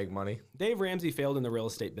going to make money. Dave Ramsey failed in the real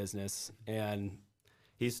estate business, and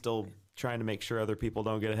he's still trying to make sure other people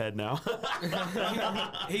don't get ahead now.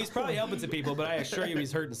 he's probably helping some people, but I assure you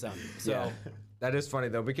he's hurting some. So. Yeah. That is funny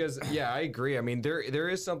though, because yeah, I agree. I mean, there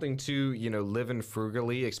is something to, you know, living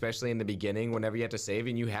frugally, especially in the beginning, whenever you have to save,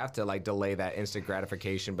 and you have to like delay that instant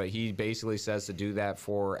gratification. But he basically says to do that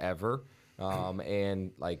forever, and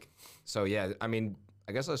like, so yeah. I mean,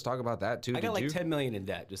 I guess let's talk about that too. I got like $10 million in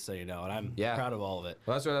debt, just so you know, and I'm proud of all of it.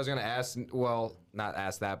 Well, that's what I was gonna ask. Well, not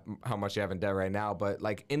ask that how much you have in debt right now, but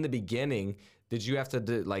like in the beginning, did you have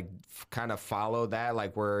to kind of follow that,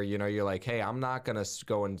 like where, you know, you're like, hey, I'm not going to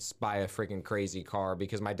go and buy a freaking crazy car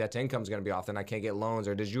because my debt to income is going to be off and I can't get loans?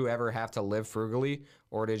 Or did you ever have to live frugally,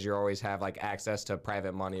 or did you always have like access to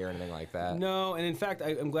private money or anything like that? No, and in fact,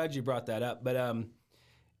 I'm glad you brought that up. But,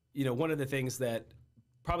 you know, one of the things that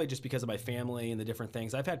probably just because of my family and the different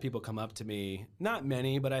things, I've had people come up to me, not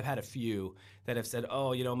many, but I've had a few that have said,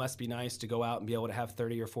 oh, you know, it must be nice to go out and be able to have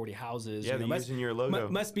 30 or 40 houses. Yeah, you know, they're using your logo.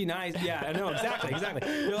 Must be nice. Yeah, I know, exactly.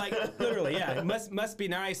 They're like, literally, yeah, it must be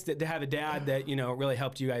nice to have a dad that, you know, really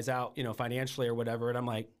helped you guys out, you know, financially or whatever. And I'm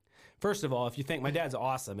like, first of all, if you think my dad's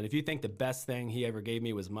awesome, and if you think the best thing he ever gave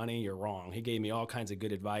me was money, you're wrong. He gave me all kinds of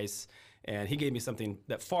good advice. And he gave me something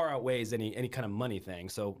that far outweighs any kind of money thing.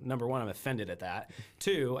 So number one, I'm offended at that.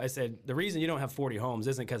 Two, I said, the reason you don't have 40 homes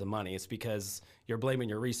isn't because of money. It's because you're blaming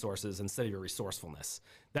your resources instead of your resourcefulness.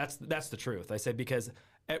 That's the truth. I said, because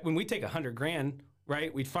when we take $100,000,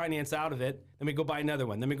 right, we'd finance out of it, then we go buy another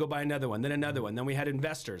one, then we go buy another one, then another one. Then we had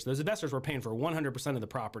investors. Those investors were paying for 100% of the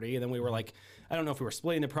property. And then we were like, I don't know if we were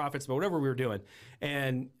splitting the profits, but whatever we were doing.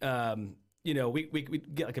 And, you know, we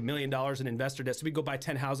get like $1 million in investor debt. So we go buy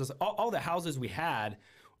 10 houses. All the houses we had,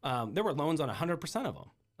 there were loans on 100% of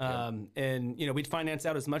them. And, you know, we'd finance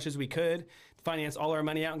out as much as we could, finance all our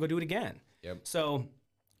money out and go do it again. Yep. So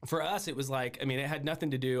for us, it was like, I mean, it had nothing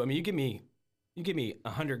to do. I mean, you give me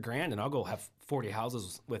 $100,000 and I'll go have 40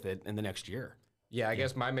 houses with it in the next year. Yeah, I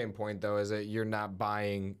guess my main point though is that you're not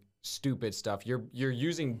buying stupid stuff. You're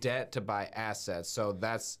using debt to buy assets. So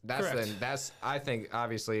that's I think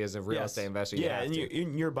obviously as a real estate investor. Yeah, and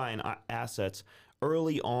you're buying assets.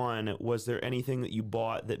 Early on, was there anything that you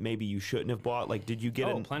bought that maybe you shouldn't have bought? Like, did you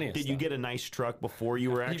get you get a nice truck before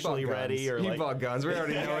you were actually ready? Or he bought guns. We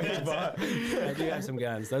already know what he bought. I do have some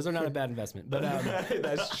guns. Those are not a bad investment, but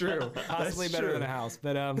that's true. Possibly That's better true. than a house.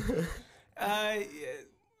 But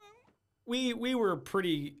we were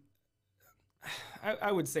pretty.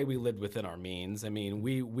 I would say we lived within our means. I mean,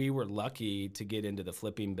 we were lucky to get into the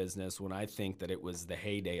flipping business when I think that it was the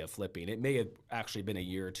heyday of flipping. It may have actually been a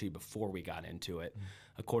year or two before we got into it,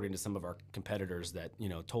 according to some of our competitors that,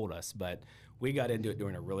 told us. But we got into it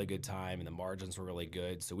during a really good time, and the margins were really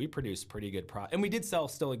good. So we produced pretty good and we did sell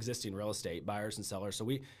still existing real estate, buyers and sellers. So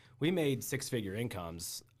we made six-figure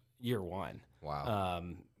incomes year one. Wow.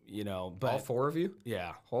 But all four of you?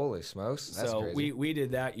 yeah. Holy smokes. That's So crazy. we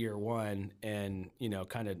did that year one, and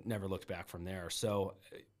kind of never looked back from there. So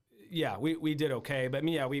yeah, we did okay. But I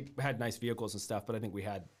mean, yeah, we had nice vehicles and stuff, but I think we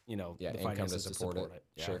had, the income to finances support it.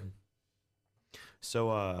 Yeah. Sure.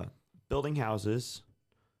 So, building houses,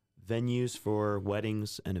 venues for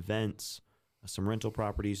weddings and events, some rental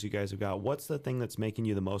properties you guys have got. What's the thing that's making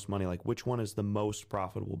you the most money? Like, which one is the most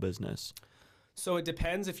profitable business? So it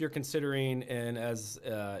depends if you're considering, and as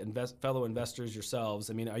fellow investors yourselves,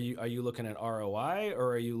 I mean, are you looking at ROI,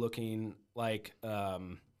 or are you looking like,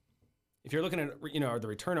 if you're looking at, the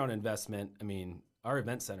return on investment, I mean, our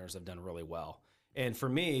event centers have done really well. And for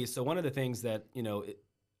me, so one of the things that,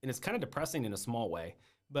 and it's kind of depressing in a small way,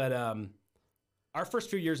 but our first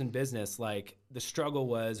few years in business, like the struggle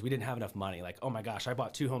was we didn't have enough money. Like, oh my gosh, I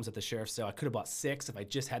bought 2 homes at the sheriff's sale. I could have bought 6 if I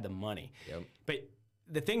just had the money. Yep. But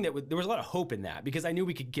the thing that there was a lot of hope in that, because I knew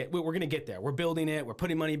we're going to get there. We're building it. We're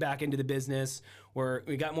putting money back into the business.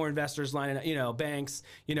 We got more investors lining up, banks,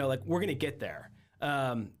 like we're going to get there.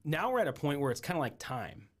 Now we're at a point where it's kind of like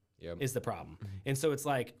time. Yep. Is the problem. And so it's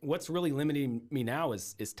like, what's really limiting me now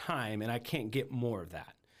is time, and I can't get more of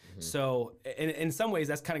that. So in some ways,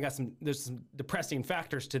 that's kind of there's some depressing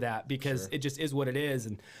factors to that, because it just is what it is.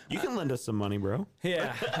 And You can lend us some money, bro.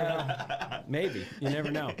 yeah, maybe, you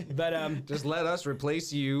never know. But Just let us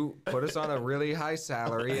replace you, put us on a really high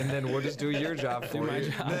salary, and then we'll just do your job for my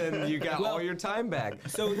you. job. Then you got all your time back.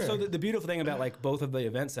 So the beautiful thing about like both of the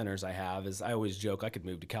event centers I have is I always joke I could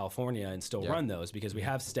move to California and still run those, because we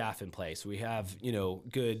have staff in place. We have,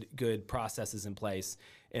 good processes in place,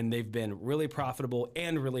 and they've been really profitable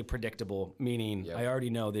and really predictable, meaning I already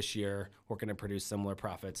know this year we're going to produce similar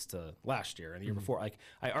profits to last year and the year before. Like,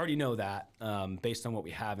 I already know that based on what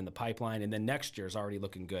we have in the pipeline, and then next year is already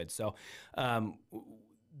looking good. So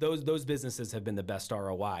those businesses have been the best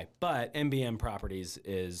ROI. But MBM Properties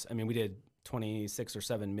we did 26 or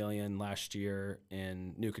 7 million last year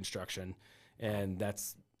in new construction, and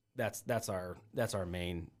that's our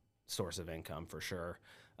main source of income for sure.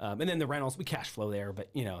 And then the rentals, we cash flow there, but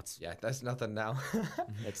it's That's nothing now.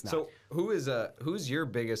 it's not. So who's your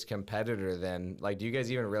biggest competitor then? Like, do you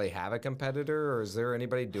guys even really have a competitor, or is there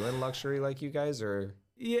anybody doing luxury like you guys, or?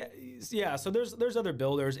 Yeah. So there's other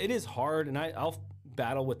builders. It is hard, and I'll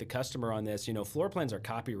battle with the customer on this. Floor plans are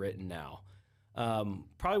copywritten now.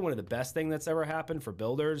 Probably one of the best thing that's ever happened for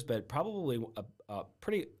builders, but probably a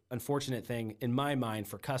pretty unfortunate thing in my mind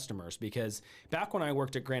for customers, because back when I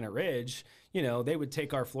worked at Granite Ridge, they would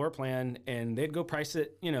take our floor plan and they'd go price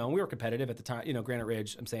it, we were competitive at the time, Granite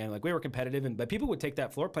Ridge, I'm saying, like, we were competitive, but people would take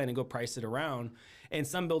that floor plan and go price it around, and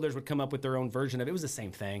some builders would come up with their own version of it. It was the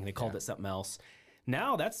same thing. They called it something else.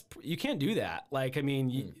 Now you can't do that. Like, I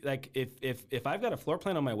mean, like if I've got a floor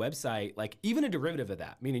plan on my website, like even a derivative of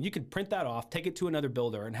that, meaning you could print that off, take it to another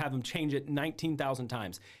builder and have them change it 19,000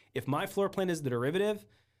 times. If my floor plan is the derivative,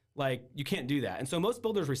 like, you can't do that. And so most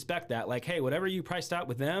builders respect that. Like, hey, whatever you priced out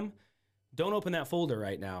with them, don't open that folder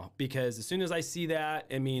right now, because as soon as I see that,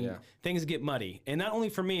 I mean, things get muddy, and not only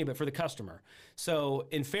for me, but for the customer. So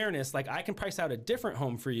in fairness, like, I can price out a different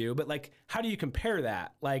home for you, but like, how do you compare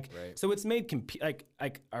that? Like, so it's made like,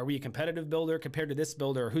 are we a competitive builder compared to this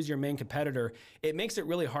builder? Or who's your main competitor? It makes it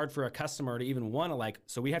really hard for a customer to even want to,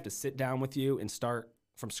 so we have to sit down with you and start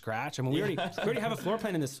from scratch. I mean, we already have a floor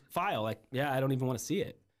plan in this file. Like, I don't even want to see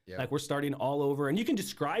it. Yep. Like, we're starting all over, and you can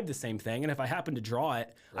describe the same thing. And if I happen to draw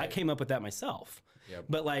it, I came up with that myself. Yep.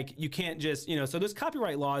 But like, you can't just, so there's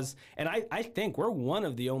copyright laws. And I think we're one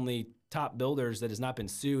of the only top builders that has not been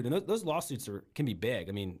sued. And those lawsuits can be big.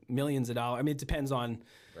 I mean, millions of dollars. I mean, it depends on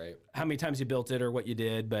how many times you built it or what you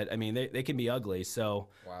did. But I mean, they can be ugly. So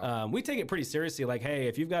we take it pretty seriously. Like, hey,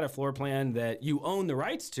 if you've got a floor plan that you own the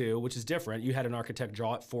rights to, which is different, you had an architect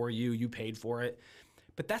draw it for you, you paid for it.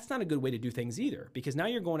 But that's not a good way to do things either, because now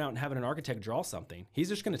you're going out and having an architect draw something. He's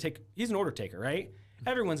just going to he's an order taker, right?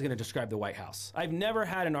 Everyone's going to describe the White House. I've never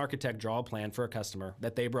had an architect draw a plan for a customer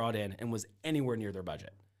that they brought in and was anywhere near their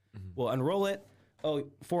budget. We'll unroll it. Oh,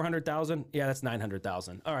 400,000? Yeah, that's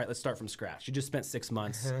 900,000. All right, let's start from scratch. You just spent 6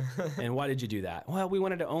 months. And why did you do that? Well, we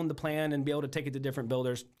wanted to own the plan and be able to take it to different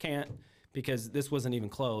builders. Can't. because this wasn't even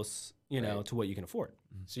close, to what you can afford.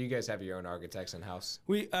 So you guys have your own architects in house?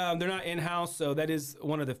 They're not in-house, so that is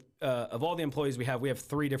one of the of all the employees we have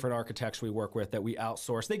 3 different architects we work with that we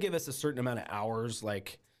outsource. They give us a certain amount of hours,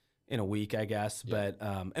 like in a week, I guess. Yeah.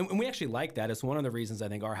 But and we actually like that. It's one of the reasons I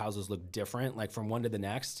think our houses look different, like from one to the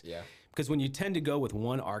next. Yeah. Because when you tend to go with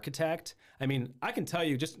one architect, I mean, I can tell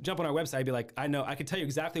you, just jump on our website, I'd be like, I can tell you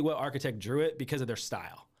exactly what architect drew it because of their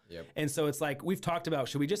style. Yep. And so it's like, we've talked about,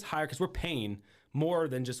 should we just hire, because we're paying more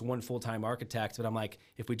than just one full-time architect, but I'm like,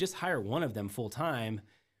 if we just hire one of them full-time,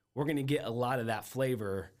 we're going to get a lot of that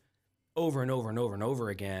flavor over and over and over and over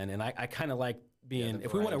again. And I kind of like being,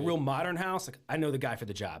 if we want a real modern house, like, I know the guy for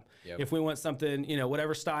the job. Yep. If we want something,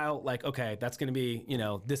 whatever style, like, okay, that's going to be,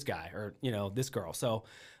 this guy or, this girl. So,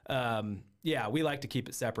 yeah, we like to keep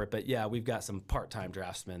it separate, but yeah, we've got some part-time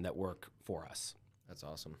draftsmen that work for us. That's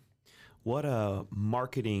awesome. What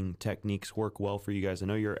marketing techniques work well for you guys? I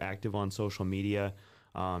know you're active on social media.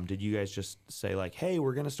 Did you guys just say like, hey,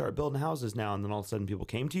 we're going to start building houses now, and then all of a sudden people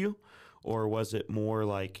came to you? Or was it more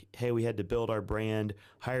like, hey, we had to build our brand,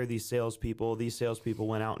 hire these salespeople. These salespeople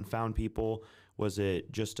went out and found people. Was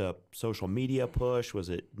it just a social media push? Was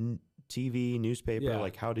it TV, newspaper? Yeah.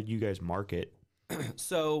 Like, how did you guys market?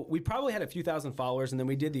 So we probably had a few thousand followers, and then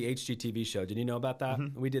we did the HGTV show. Did you know about that?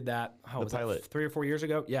 We did that. How was pilot. That, 3 or 4 years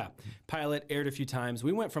ago? Yeah. Pilot aired a few times.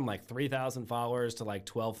 We went from like 3,000 followers to like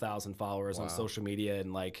 12,000 followers on social media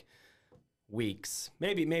in like weeks,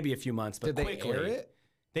 maybe a few months. But did quickly. They air it?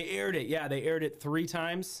 They aired it. Yeah, they aired it 3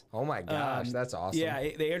 times. Oh my gosh, that's awesome. Yeah,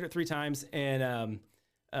 they aired it 3 times, and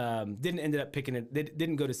didn't end up picking it. They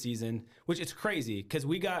didn't go to season, which is crazy because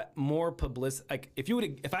we got more publicity. Like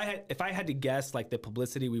if I had to guess, like the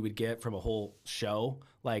publicity we would get from a whole show,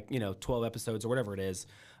 like 12 episodes or whatever it is,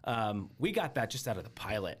 we got that just out of the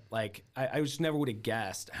pilot. Like I just never would have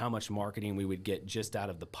guessed how much marketing we would get just out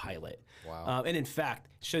of the pilot. Wow. And in fact,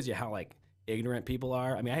 it shows you how like ignorant people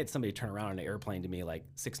are. I mean, I had somebody turn around on an airplane to me like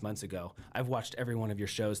 6 months ago. I've watched every one of your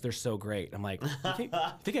shows. They're so great. I'm like, I think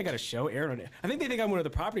I got a show aired on it. I think they think I'm one of the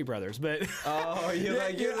Property Brothers, but oh, I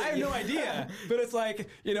have no idea. But it's like,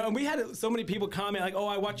 and we had so many people comment like, oh,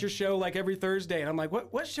 I watch your show like every Thursday. And I'm like,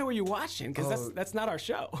 what show are you watching? Because that's not our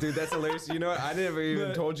show. Dude, that's hilarious. You know what? I never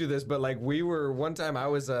even told you this, but like one time I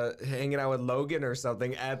was hanging out with Logan or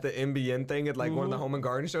something at the MBN thing at like one of the Home and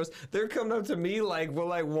Garden shows. They're coming up to me like, well,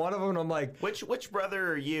 like one of them, and I'm like, which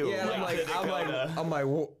brother are you? Yeah, I'm like,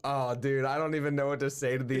 oh, dude, I don't even know what to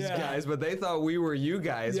say to these guys, but they thought we were you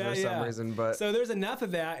guys for some reason. But so there's enough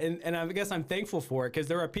of that, and I guess I'm thankful for it because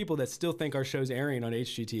there are people that still think our show's airing on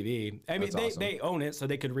HGTV. I mean, they own it, so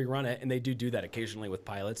they could rerun it, and they do that occasionally with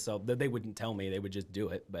pilots. So they wouldn't tell me; they would just do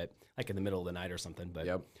it, but like in the middle of the night or something. But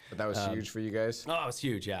but that was huge for you guys. Oh, it was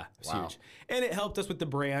huge. Yeah, it was huge, and it helped us with the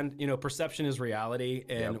brand. Perception is reality,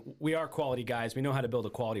 and we are quality guys. We know how to build a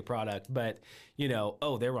quality product, but they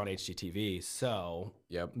were on HGTV, so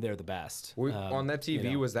they're the best. On that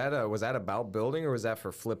TV, was that about building or was that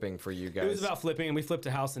for flipping for you guys? It was about flipping, and we flipped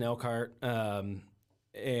a house in Elkhart, and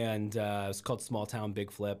it was called Small Town Big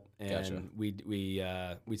Flip, and we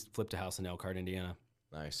flipped a house in Elkhart, Indiana.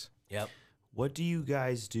 Nice. Yep. What do you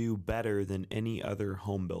guys do better than any other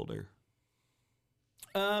home builder?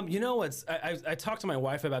 I talk to my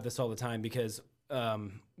wife about this all the time because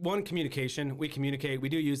one, communication. We communicate. We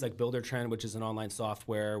do use like Builder Trend, which is an online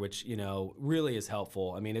software, which really is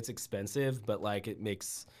helpful. I mean, it's expensive, but like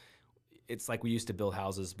it's like we used to build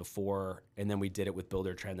houses before, and then we did it with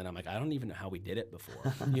Builder Trend, and I'm like, I don't even know how we did it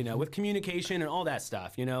before. With communication and all that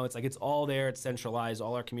stuff. It's like it's all there. It's centralized.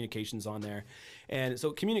 All our communication's on there, and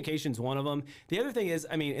so communication's one of them. The other thing is,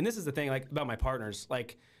 I mean, and this is the thing like about my partners,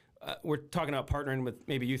 like. We're talking about partnering with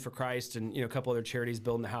maybe Youth for Christ and a couple other charities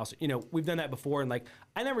building the house. We've done that before, and like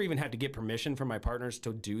I never even had to get permission from my partners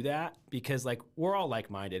to do that because like we're all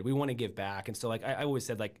like-minded. We want to give back, and so like I always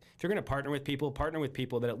said like if you're going to partner with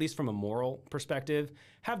people that at least from a moral perspective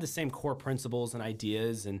have the same core principles and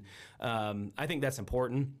ideas, and I think that's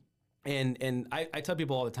important. And I tell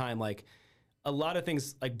people all the time like a lot of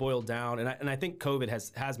things like boil down, and I think COVID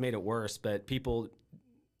has made it worse, but people.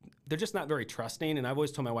 They're just not very trusting. And I've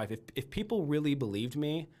always told my wife, if people really believed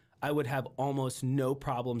me, I would have almost no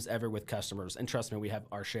problems ever with customers. And trust me, we have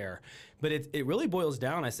our share. But it really boils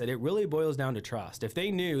down, I said, it really boils down to trust. If they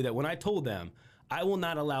knew that when I told them, I will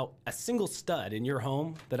not allow a single stud in your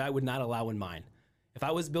home that I would not allow in mine. If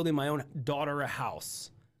I was building my own daughter a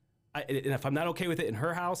house, and if I'm not okay with it in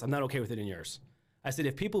her house, I'm not okay with it in yours. I said,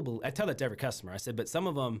 I tell that to every customer. I said, but some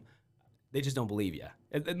of them, they just don't believe you.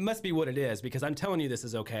 It must be what it is, because I'm telling you this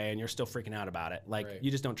is okay and you're still freaking out about it. Like, Right. you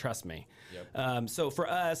just don't trust me. Yep. So for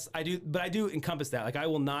us, I do encompass that. Like, I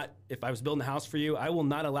will not, if I was building a house for you, I will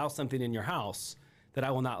not allow something in your house that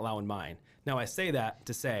I will not allow in mine. Now, I say that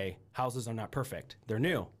to say houses are not perfect. They're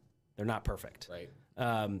new. They're not perfect. Right.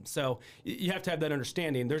 So you have to have that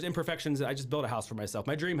understanding. There's imperfections. I just built a house for myself,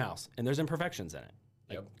 my dream house, and there's imperfections in it.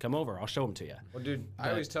 Like, Yep. come over, I'll show them to you. Well, dude, I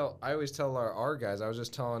always tell our guys. I was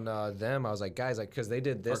just telling them. I was like, guys, like, because they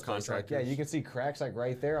did this. Our Like, yeah, contractors. you can see cracks like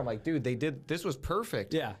right there. I'm like, dude, they did. This was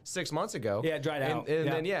perfect. Yeah. 6 months ago. Yeah, it dried out. And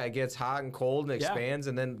Yeah. then it gets hot and cold and expands,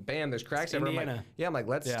 and then bam, there's cracks everywhere. I'm like, Indiana. yeah, I'm like,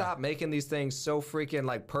 let's Yeah. stop making these things so freaking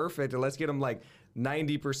like perfect, and let's get them like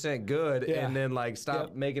 90% good, Yeah. and then like stop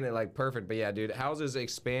Yep. making it like perfect. But yeah, dude, houses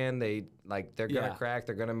expand. They're gonna Yeah. crack.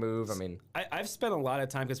 They're gonna move. I mean, I've spent a lot of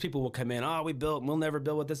time, because people will come in, we'll never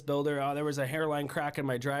build with this builder. Oh, there was a hairline crack in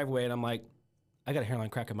my driveway. And I'm like, I got a hairline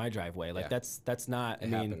crack in my driveway. Like, Yeah. that's not, I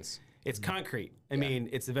mean, happens. it's concrete. I mean,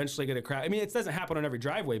 it's eventually going to crack. I mean, it doesn't happen on every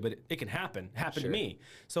driveway, but it can happen. Happened to me.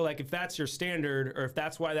 So like, if that's your standard, or if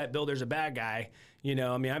that's why that builder's a bad guy, you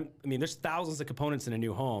know, I mean, there's thousands of components in a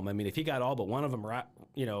new home. I mean, if he got all but one of them right,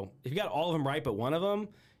 you know, if you got all of them right but one of them,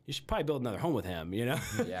 you should probably build another home with him, you know?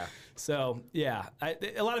 Yeah. So yeah,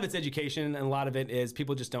 a lot of it's education, and a lot of it is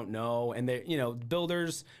people just don't know. And they, you know,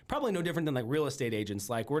 builders probably no different than like real estate agents.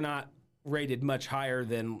 Like, we're not rated much higher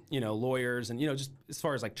than, you know, lawyers, and, you know, just as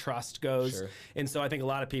far as like trust goes. Sure. And so I think a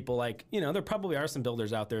lot of people, like, you know, there probably are some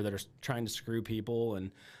builders out there that are trying to screw people,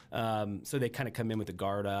 and so they kind of come in with the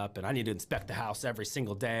guard up, and I need to inspect the house every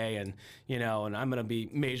single day, and, you know, and I'm going to be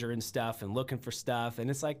measuring stuff and looking for stuff, and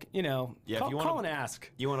it's like, you know, Yeah, if call, you wanna- call and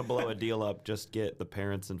ask. You want to blow a deal up, just get the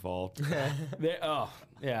parents involved. Oh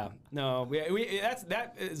yeah, no,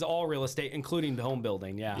 that is all real estate, including the home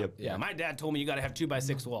building. Yeah, Yep. yeah. My dad told me you got to have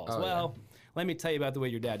 2x6 walls. Well, let me tell you about the way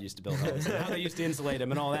your dad used to build homes, and how they used to insulate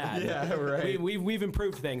them and all that. Yeah, right. We've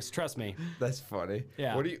improved things. Trust me. That's funny.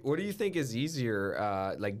 Yeah. What do you think is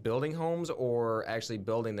easier, like building homes or actually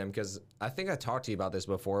building them? Because I think I talked to you about this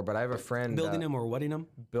before, but I have a friend Building them or wedding them.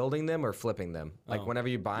 building them or flipping them. Like whenever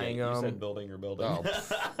you're buying You them. said building or building. Oh,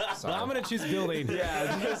 Well, I'm gonna choose building.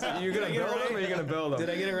 yeah, you're gonna I get it build right? them or you're gonna build them. Did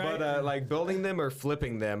I get it right? But like building them or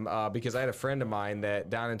flipping them, because I had a friend of mine that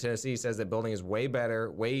down in Tennessee says that building is way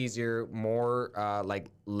better, way easier, more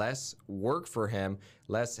like less work for him,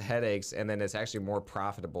 less headaches, and then it's actually more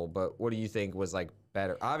profitable. But what do you think was like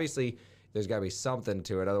better? Obviously, there's got to be something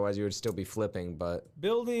to it, otherwise you would still be flipping. But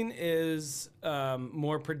Building is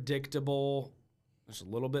more predictable. There's a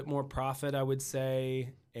little bit more profit, I would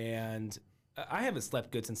say, and I haven't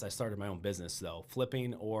slept good since I started my own business, though.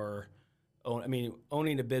 Flipping or,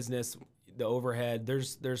 owning a business, the overhead.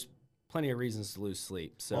 There's plenty of reasons to lose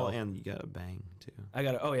sleep. So Well, and you got to bang too. I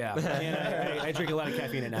got to. Oh yeah, and I drink a lot of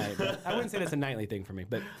caffeine at night. But I wouldn't say that's a nightly thing for me,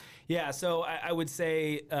 but yeah. So I would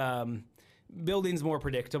say building's more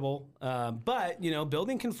predictable, but you know,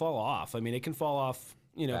 building can fall off. I mean, it can fall off.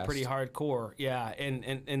 You know, Fast. pretty hardcore. Yeah,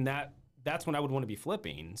 and that's when I would want to be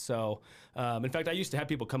flipping. So, in fact, I used to have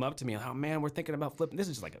people come up to me, oh man, we're thinking about flipping. This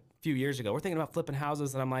is just like a few years ago. We're thinking about flipping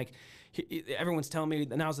houses. And I'm like, everyone's telling me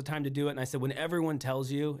that now's the time to do it. And I said, when everyone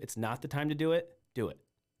tells you it's not the time to do it, do it.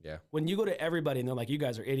 yeah, When you go to everybody and they're like, you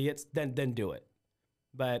guys are idiots, then do it.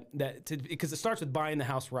 But because it starts with buying the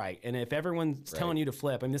house right. And if everyone's telling you to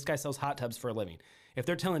flip, I mean, this guy sells hot tubs for a living. If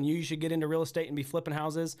they're telling you should get into real estate and be flipping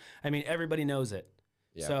houses, I mean, everybody knows it.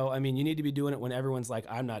 Yeah. So, I mean, you need to be doing it when everyone's like,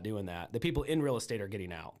 I'm not doing that. The people in real estate are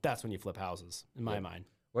getting out. That's when you flip houses, in my mind.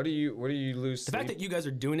 what do you lose? The fact that you guys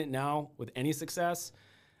are doing it now with any success,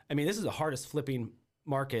 I mean, this is the hardest flipping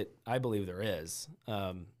market I believe there is.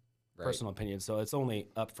 Personal opinion. So it's only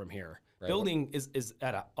up from here. Right. Building is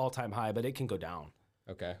at an all-time high, but it can go down.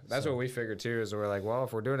 Okay, that's what we figured too. Is we're like, well,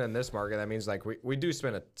 if we're doing it in this market, that means like we do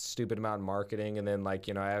spend a stupid amount in marketing, and then like,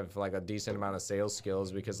 you know, I have like a decent amount of sales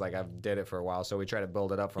skills because like I've did it for a while, so we try to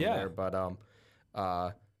build it up from Yeah. there. But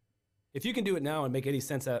If you can do it now and make any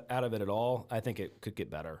sense out of it at all, I think it could get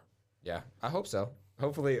better. yeah, I hope so.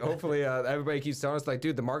 Hopefully, everybody keeps telling us like,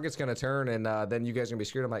 dude, the market's gonna turn, and then you guys are gonna be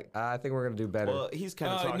screwed. I'm like, I think we're gonna do better. Well, he's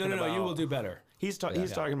kind of talking No, about. you will do better. He's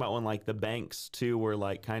talking about when like the banks too were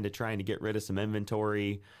like kind of trying to get rid of some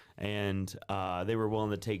inventory, and they were willing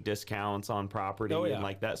to take discounts on property Oh, yeah. and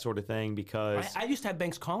like that sort of thing because I used to have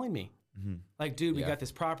banks calling me. Like, dude, we got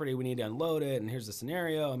this property, we need to unload it, and here's the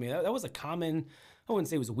scenario. I mean, that was a common, I wouldn't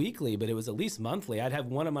say it was weekly, but it was at least monthly. I'd have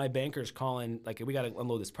one of my bankers calling, like, we got to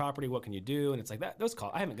unload this property, what can you do? And it's like, those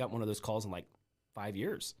calls, I haven't got one of those calls in like 5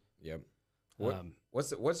 years. Yep.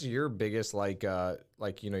 What's your biggest like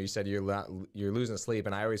you said you're losing sleep,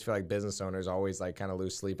 and I always feel like business owners always like kind of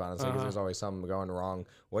lose sleep on it because there's always something going wrong.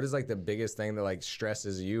 What is like the biggest thing that like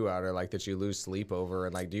stresses you out or like that you lose sleep over,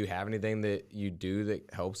 and like do you have anything that you do that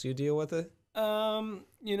helps you deal with it?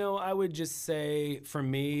 I would just say for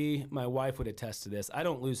me, my wife would attest to this. I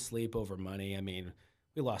don't lose sleep over money. I mean,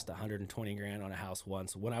 we lost 120 grand on a house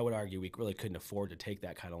once when I would argue we really couldn't afford to take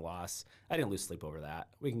that kind of loss. I didn't lose sleep over that.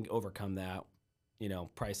 We can overcome that.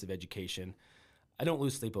 Price of education. I don't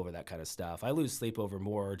lose sleep over that kind of stuff. I lose sleep over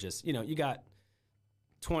more just, you got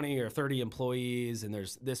 20 or 30 employees and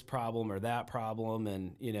there's this problem or that problem.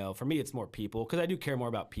 And, for me, it's more people because I do care more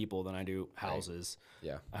about people than I do houses. Right.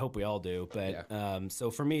 Yeah. I hope we all do. But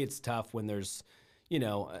so for me, it's tough when there's,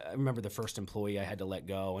 I remember the first employee I had to let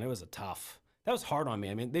go and it was that was hard on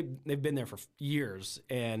me. I mean, they've been there for years,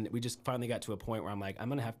 and we just finally got to a point where I'm like, I'm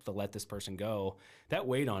gonna have to let this person go. That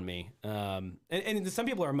weighed on me. And some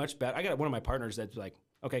people are much better. I got one of my partners that's like,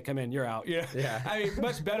 okay, come in, you're out. Yeah. I mean,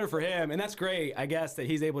 much better for him, and that's great. I guess that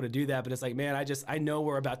he's able to do that. But it's like, man, I know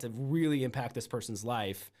we're about to really impact this person's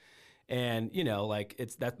life, and like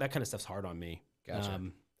it's that kind of stuff's hard on me. Gotcha.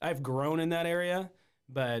 I've grown in that area,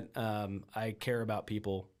 but I care about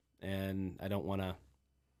people, and I don't want to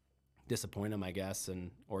disappoint them, I guess,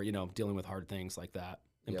 or dealing with hard things like that,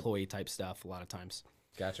 employee type stuff a lot of times.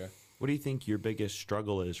 Gotcha. What do you think your biggest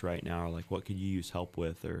struggle is right now? Like, what could you use help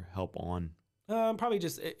with or help on? Probably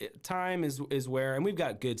just time is where, and we've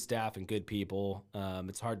got good staff and good people.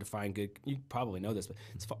 It's hard to find good. You probably know this, but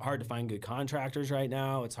it's hard to find good contractors right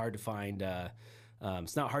now. It's hard to find.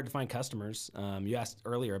 It's not hard to find customers. You asked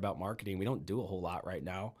earlier about marketing. We don't do a whole lot right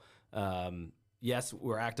now. Yes,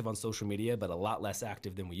 we're active on social media, but a lot less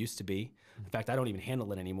active than we used to be. In fact, I don't even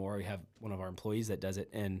handle it anymore. We have one of our employees that does it,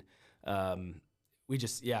 and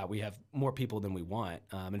we have more people than we want.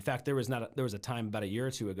 In fact, there was a time about a year or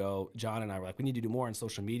two ago, John and I were like, we need to do more on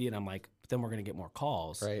social media, and I'm like, but then we're going to get more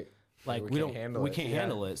calls. Right. Like we can't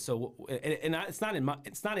handle it. So it's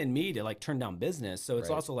not in me to like turn down business. So it's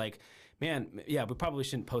also like, man, yeah, we probably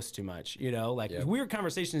shouldn't post too much. Weird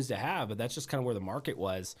conversations to have, but that's just kind of where the market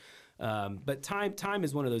was. But time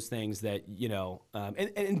is one of those things that,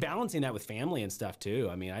 and balancing that with family and stuff too.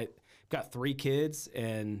 I mean, I've got 3 kids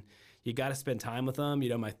and you got to spend time with them.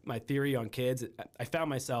 My theory on kids, I found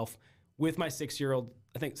myself with my 6-year-old,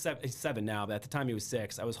 I think he's 7 now, but at the time he was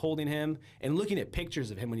 6, I was holding him and looking at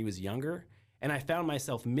pictures of him when he was younger. And I found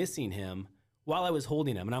myself missing him while I was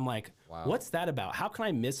holding him. And I'm like, wow, what's that about? How can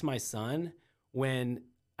I miss my son when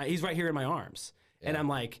he's right here in my arms? Yeah. And I'm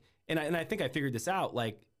like, and I think I figured this out,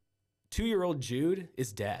 like, 2-year-old Jude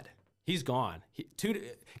is dead. He's gone.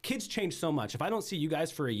 Kids change so much. If I don't see you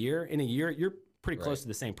guys for in a year, you're pretty close to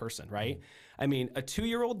the same person, right? I mean, a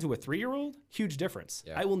 2-year-old to a 3-year-old, huge difference.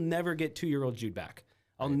 Yeah. I will never get 2-year-old Jude back.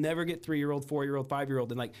 I'll never get 3-year-old, 4-year-old,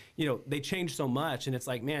 5-year-old. And they change so much. And it's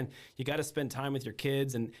like, man, you got to spend time with your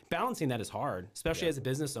kids, and balancing that is hard, especially as a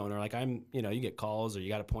business owner. Like you get calls or you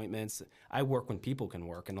got appointments. I work when people can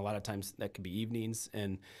work. And a lot of times that could be evenings,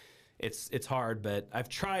 and it's hard, but I've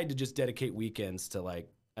tried to just dedicate weekends to I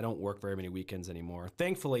don't work very many weekends anymore.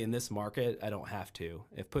 Thankfully, in this market, I don't have to.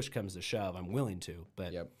 If push comes to shove, I'm willing to.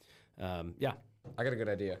 But yeah. I got a good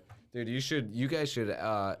idea. Dude, you guys should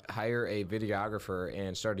hire a videographer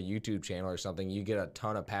and start a YouTube channel or something. You get a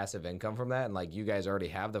ton of passive income from that, and you guys already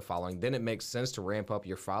have the following. Then it makes sense to ramp up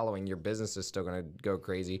your following. Your business is still going to go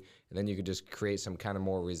crazy, and then you could just create some kind of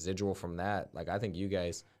more residual from that. I think you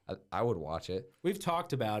guys, I would watch it. We've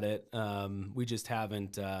talked about it. We just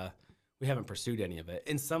haven't. We haven't pursued any of it.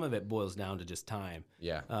 And some of it boils down to just time.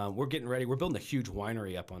 Yeah. We're getting ready. We're building a huge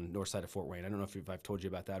winery up on north side of Fort Wayne. I don't know if I've told you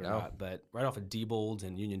about that or not, but right off of Diebold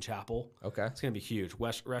and Union Chapel. Okay. It's going to be huge.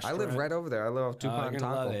 Restaurant. I live right over there. I live off DuPont. You're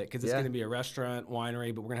going to love it because it's going to be a restaurant,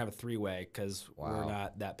 winery, but we're going to have a 3-way because we're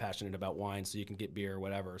not that passionate about wine, so you can get beer or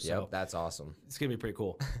whatever. So that's awesome. It's going to be pretty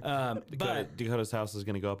cool. But Dakota's house is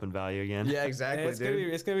going to go up in value again. Yeah, exactly, it's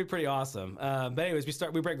going to be pretty awesome. But anyways,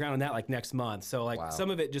 we break ground on that next month. So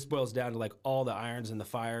some of it just boils down to all the irons in the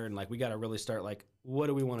fire, and we got to really start what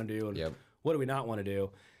do we want to do and what do we not want to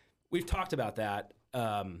do. We've talked about that.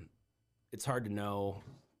 It's hard to know.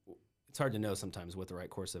 It's hard to know sometimes what the right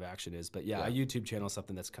course of action is. But a YouTube channel is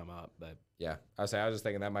something that's come up. But yeah, I was just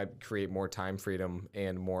thinking that might create more time freedom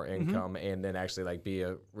and more income, and then actually be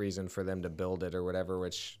a reason for them to build it or whatever.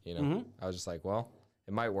 Which I was just like, well,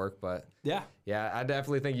 it might work, but yeah, I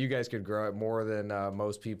definitely think you guys could grow it more than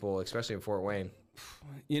most people, especially in Fort Wayne.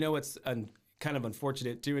 What's kind of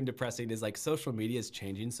unfortunate too and depressing is like social media is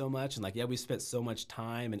changing so much, and like we spent so much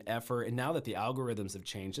time and effort, and now that the algorithms have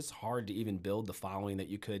changed, it's hard to even build the following that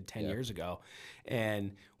you could 10 years ago.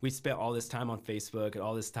 And we spent all this time on Facebook and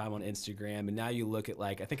all this time on Instagram, and now you look at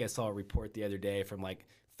like, I think I saw a report the other day from like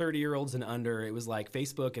 30-year-olds and under. It was like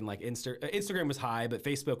Facebook and like Instagram was high, but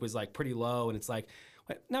Facebook was like pretty low, and it's like,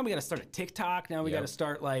 now we got to start a TikTok. Now we got to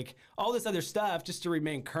start like all this other stuff just to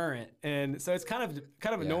remain current. And so it's kind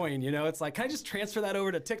of annoying, you know. It's like, can I just transfer that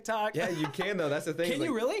over to TikTok? Yeah, you can though. That's the thing. Can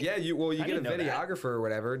you really? Yeah, you get a didn't know that. videographer or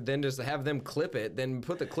whatever, then just have them clip it, then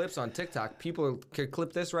put the clips on TikTok. People could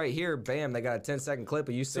clip this right here. Bam, they got a 10-second clip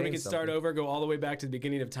of you So saying we can something. start over, go all the way back to the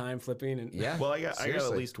beginning of time, flipping. And Yeah. Well, I got at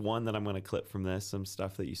seriously. least one that I'm going to clip from this. Some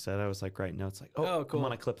stuff that you said. I was like writing notes like, Oh, cool. I'm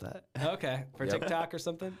going to clip that. Okay, for TikTok or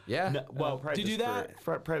something. Yeah. No, well, probably Did you just do that?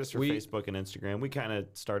 probably just for We- Facebook and Instagram. We kind of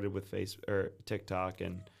started with TikTok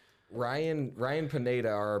and Ryan Pineda,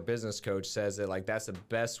 our business coach, says that like that's the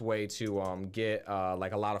best way to get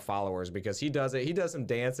like a lot of followers, because he does it. He does some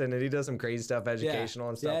dancing and he does some crazy stuff, educational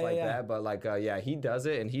and stuff like that. But like he does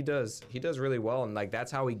it, and he does really well, and like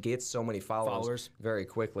that's how he gets so many followers very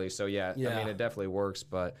quickly. So I mean it definitely works,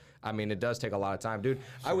 but I mean it does take a lot of time, dude.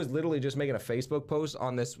 I was literally just making a Facebook post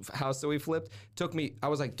on this house that we flipped. I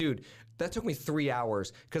was like, dude, that took me 3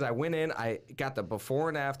 hours because I went in, I got the before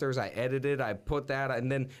and afters, I edited, I put that,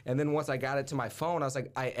 and then once I got it to my phone, I was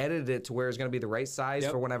like, I edited it to where it's going to be the right size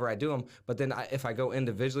for whenever I do them. But then if I go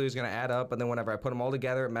individually, it's going to add up. And then whenever I put them all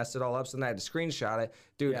together, it messed it all up. So then I had to screenshot it.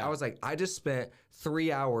 Dude, I was like, I just spent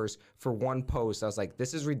 3 hours for one post. I was like,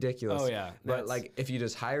 this is ridiculous. Oh, yeah. But like, if you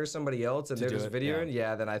just hire somebody else and they're just videoing,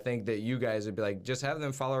 then I think that you guys would be like, just have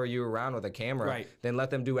them follow you around with a camera. Right. Then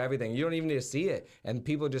let them do everything. You don't even need to see it. And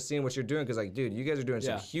people just seeing what you're doing, because like, dude, you guys are doing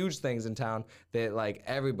some huge things in town that like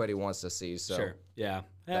everybody wants to see. So Sure. Yeah.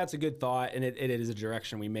 That's a good thought, and it is a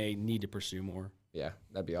direction we may need to pursue more. yeah,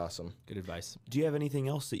 that'd be awesome. Good advice. do you have anything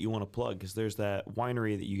else that you want to plug? Because there's that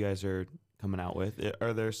winery that you guys are coming out with.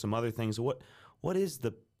 Are there some other things? What is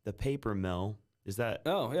the paper mill? Is that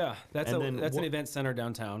Oh yeah, that's And then an what- event center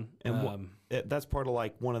downtown. and that's part of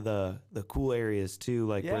like one of the cool areas too,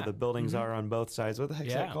 like where Yeah. the buildings are on both sides. What the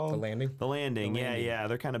heck's that Yeah. called? The landing? The landing. Yeah.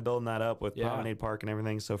 They're kind of building that up with Promenade Park and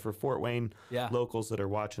everything. So for Fort Wayne locals that are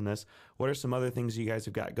watching this, what are some other things you guys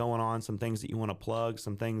have got going on? Some things that you want to plug?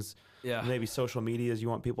 Some things, maybe social medias you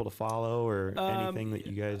want people to follow, or anything that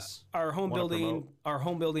you guys Our home wanna building, promote? our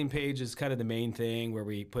home building page is kind of the main thing where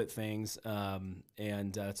we put things,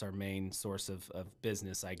 and that's our main source of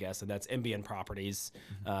business, I guess. And that's MBN Properties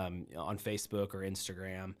on Facebook or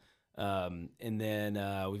Instagram. And then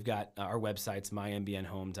we've got our website's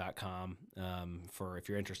mymbnhome.com for if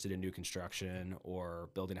you're interested in new construction or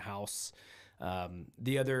building a house.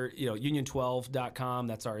 The other, union12.com,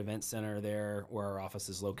 that's our event center there where our office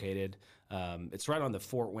is located. It's right on the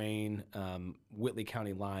Fort Wayne, Whitley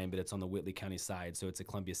County line, but it's on the Whitley County side, so it's a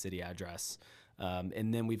Columbia City address.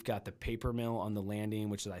 And then we've got the paper mill on the landing,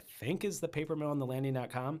 which I think is the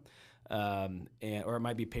papermillonthelanding.com. Or it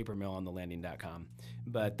might be papermillonthelanding.com.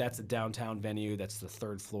 But that's a downtown venue. That's the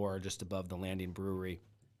third floor just above the Landing Brewery.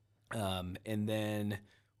 And then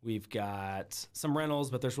we've got some rentals,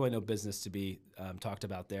 but there's really no business to be talked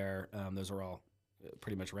about there. Those are all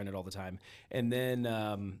pretty much rented all the time. And then,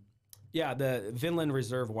 the Vinland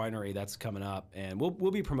Reserve Winery, that's coming up. And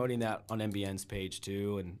we'll be promoting that on MBN's page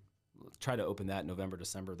too, and try to open that November,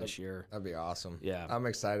 December this year. That'd be awesome. Yeah. I'm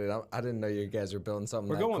excited. I didn't know you guys are building something.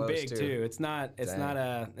 We're that going close, big too. too. It's not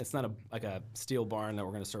like a steel barn that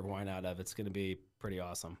we're going to serve wine out of. It's going to be pretty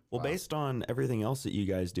awesome. Well, based on everything else that you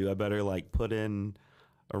guys do, I better like put in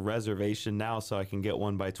a reservation now so I can get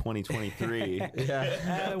one by 2023.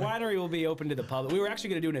 The winery will be open to the public. We were actually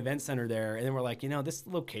going to do an event center there, and then we're like, this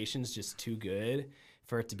location's just too good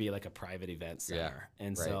for it to be like a private event center.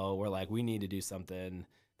 And so we're like, we need to do something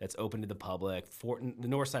that's open to the public. The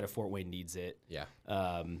north side of Fort Wayne needs it. Yeah.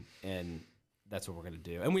 And that's what we're going to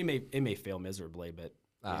do. And it may fail miserably, but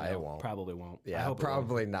it won't. Probably won't. I Yeah, hope it won't.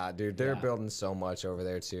 probably not, dude. They're building so much over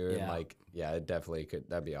there too, and it definitely could.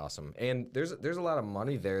 That'd be awesome. And there's a lot of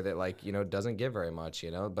money there that doesn't get very much,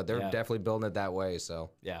 but they're definitely building it that way. So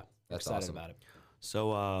Yeah, that's excited awesome. about it.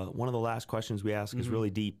 So one of the last questions we ask is really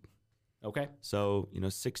deep. Okay. So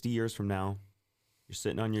 60 years from now, you're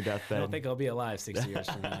sitting on your deathbed. I don't think I'll be alive 60 years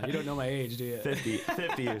from now. You don't know my age, do you?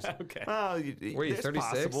 50 years. Okay. Oh, Were you it's 36?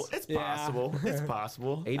 possible. It's possible. It's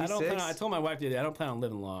possible. 86. I told my wife the other day, I don't plan on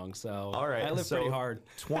living long, so All right. I live so pretty hard.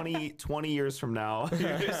 20 years from now,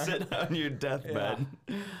 you're just sitting on your deathbed.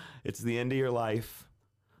 It's the end of your life.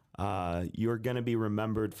 You're going to be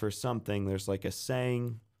remembered for something. There's like a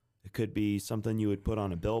saying. It could be something you would put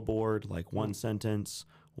on a billboard, like one sentence,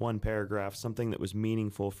 one paragraph, something that was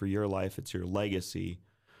meaningful for your life, it's your legacy,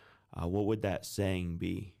 what would that saying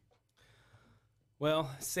be?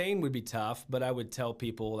 Well, saying would be tough, but I would tell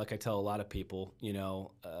people, like I tell a lot of people,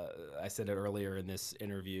 I said it earlier in this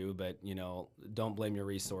interview, but, don't blame your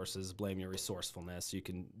resources, blame your resourcefulness. You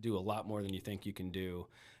can do a lot more than you think you can do.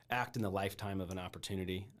 Act in the lifetime of an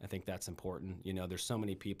opportunity. I think that's important. There's so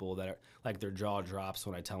many people that are like their jaw drops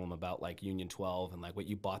when I tell them about like Union 12 and like what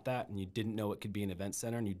you bought that and you didn't know it could be an event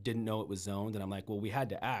center and you didn't know it was zoned. And I'm like, well, we had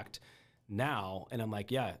to act now. And I'm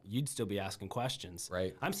like, yeah, you'd still be asking questions.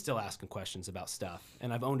 Right. I'm still asking questions about stuff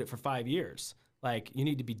and I've owned it for 5 years. Like, you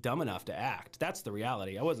need to be dumb enough to act. That's the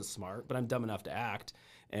reality. I wasn't smart, but I'm dumb enough to act.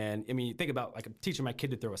 And I mean, you think about like I'm teaching my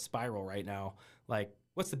kid to throw a spiral right now. Like,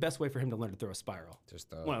 what's the best way for him to learn to throw a spiral?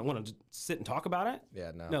 Just want to sit and talk about it?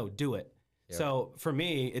 Yeah, no. No, do it. Yep. So for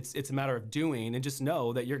me, it's a matter of doing and just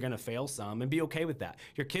know that you're going to fail some and be okay with that.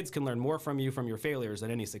 Your kids can learn more from you from your failures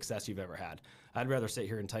than any success you've ever had. I'd rather sit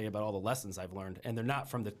here and tell you about all the lessons I've learned, and they're not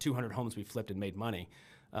from the 200 homes we flipped and made money.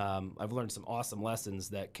 I've learned some awesome lessons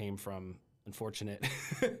that came from unfortunate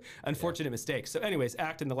mistakes. So anyways,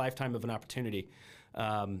 act in the lifetime of an opportunity.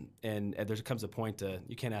 And there comes a point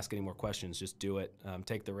you can't ask any more questions. Just do it.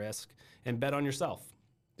 Take the risk and bet on yourself.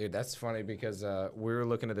 Dude, that's funny because we were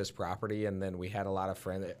looking at this property and then we had a lot of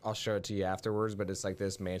friends. I'll show it to you afterwards, but it's like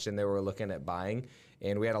this mansion they were looking at buying.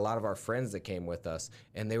 And we had a lot of our friends that came with us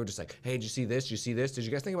and they were just like, hey, did you see this? Did you see this? Did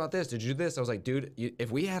you guys think about this? Did you do this? I was like, dude, if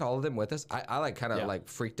we had all of them with us, I like kind of like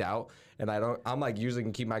freaked out. And I'm like usually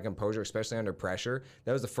can keep my composure, especially under pressure.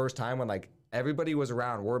 That was the first time when like everybody was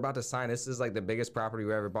around. We're about to sign. This is like the biggest property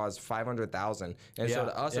we ever bought. It's $500,000. And so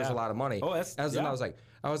to us, it was a lot of money. Oh,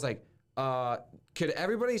 I was like, could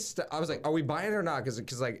everybody? I was like, are we buying it or not?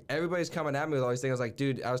 Because like everybody's coming at me with all these things. I was like,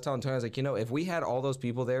 dude, I was telling Tony, I was like, if we had all those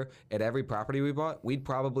people there at every property we bought, we'd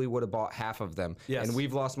probably would have bought half of them. Yes. And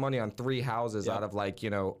we've lost money on 3 houses out of like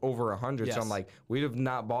over 100. Yes. So I'm like, we'd have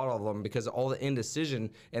not bought all of them because all the indecision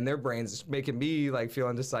in their brains is making me like feel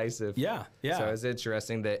indecisive. Yeah. So it's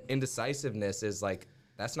interesting that indecisiveness is like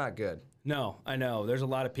that's not good. No, I know. There's a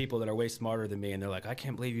lot of people that are way smarter than me, and they're like, I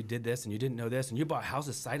can't believe you did this, and you didn't know this, and you bought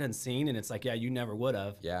houses sight unseen, and it's like, yeah, you never would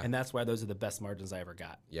have. Yeah. And that's why those are the best margins I ever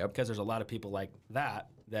got. Yep. Because there's a lot of people like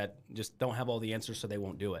that just don't have all the answers, so they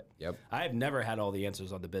won't do it. Yep. I've never had all the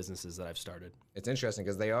answers on the businesses that I've started. It's interesting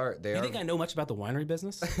because they are. You think I know much about the winery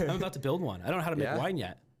business? I'm about to build one. I don't know how to make wine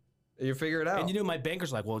yet. You figure it out. And my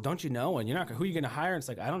banker's like, well, don't you know? And you're not. Who are you going to hire? And it's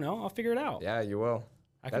like, I don't know. I'll figure it out. Yeah, you will.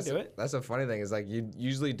 I can do it. That's a funny thing is like you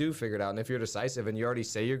usually do figure it out. And if you're decisive and you already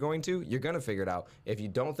say you're going to, you're going to figure it out. If you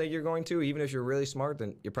don't think you're going to, even if you're really smart,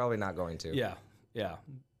 then you're probably not going to. Yeah. Yeah.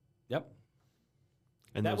 Yep.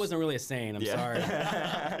 And that wasn't really a saying. I'm sorry.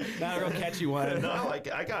 Not a real catchy one. No,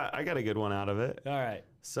 like I got a good one out of it. All right.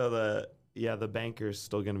 So the banker's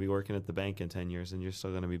still going to be working at the bank in 10 years, and you're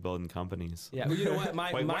still going to be building companies. Yeah, well, you know what?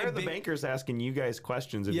 Why are the bankers asking you guys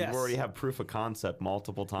questions if Yes. you already have proof of concept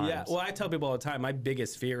multiple times? Yeah, well, I tell people all the time, my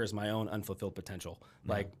biggest fear is my own unfulfilled potential.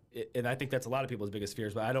 Like, and I think that's a lot of people's biggest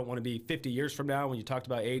fears, but I don't want to be 50 years from now when you talked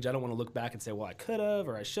about age, I don't want to look back and say, well, I could have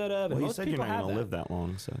or I should have. Well, you said you're not going to live that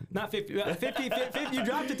long, so. Not 50, 50, you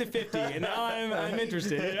dropped it to 50, and now I'm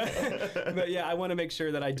interested. But yeah, I want to make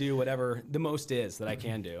sure that I do whatever the most is that I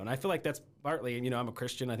can do. And I feel like that's partly, I'm a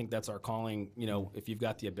Christian. I think that's our calling. If you've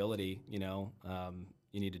got the ability, you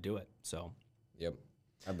need to do it. So. Yep,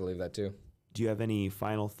 I believe that too. Do you have any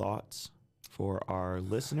final thoughts for our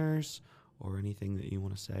listeners or anything that you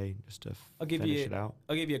want to say just to finish it out?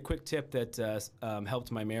 I'll give you a quick tip that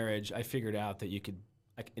helped my marriage. I figured out that you could,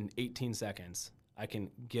 in 18 seconds, I can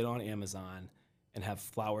get on Amazon and have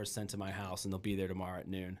flowers sent to my house, and they'll be there tomorrow at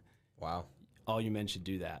noon. Wow. All you men should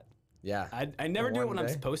do that. Yeah. I never do it when I'm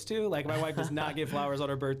supposed to. Like, my wife does not get flowers on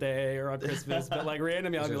her birthday or on Christmas, but like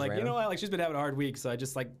randomly I'll be like, you know what? Like, she's been having a hard week, so I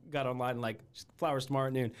just like got online and like flowers tomorrow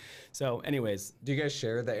at noon. So anyways. Do you guys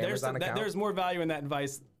share the Amazon account? There's more value in that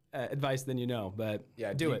advice than you know, but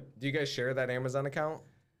yeah, do it. Do you guys share that Amazon account?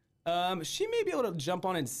 She may be able to jump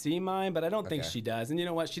on and see mine, but I don't think she does. And you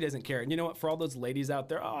know what? She doesn't care. And you know what? For all those ladies out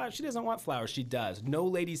there, she doesn't want flowers. She does. No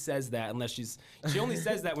lady says that unless she only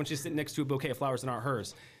says that when she's sitting next to a bouquet of flowers that aren't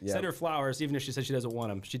hers. Yep. Send her flowers, even if she says she doesn't want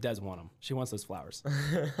them. She does want them. She wants those flowers.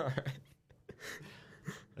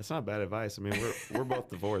 That's not bad advice. I mean, we're both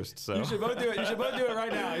divorced, so. You should both do it. You should both do it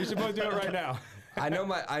right now. You should both do it right now. I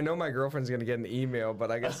know my girlfriend's gonna get an email,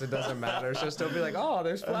 but I guess it doesn't matter. She'll still be like, "Oh,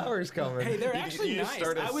 there's flowers coming." Hey, they're actually you just nice.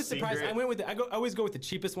 start a I was surprised. secret- I went with I always go with the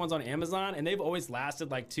cheapest ones on Amazon, and they've always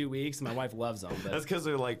lasted like 2 weeks. My wife loves them. But That's because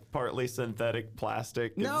they're like partly synthetic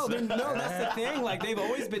plastic. no, and no, that's the thing. Like they've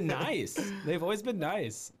always been nice. They've always been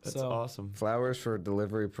nice. That's so awesome. Flowers for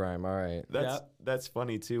Delivery Prime. All right. That's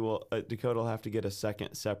funny too. Well, Dakota will have to get a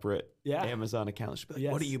second separate Yeah. Amazon account. She'll be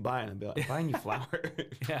like, "What are Yes. you buying?" I'll be like, "I'm buying you flowers."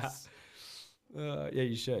 yeah, yeah,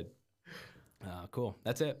 you should. Cool.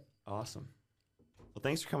 That's it. Awesome. Well,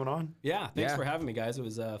 thanks for coming on. Yeah, thanks Yeah. for having me, guys. It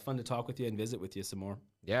was fun to talk with you and visit with you some more.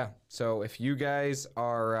 Yeah. So if you guys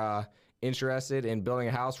are interested in building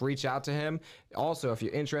a house, reach out to him. Also, if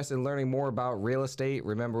you're interested in learning more about real estate,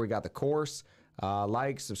 remember we got the course.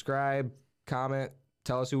 Like, subscribe, comment,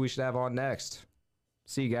 tell us who we should have on next.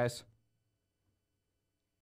 See you guys.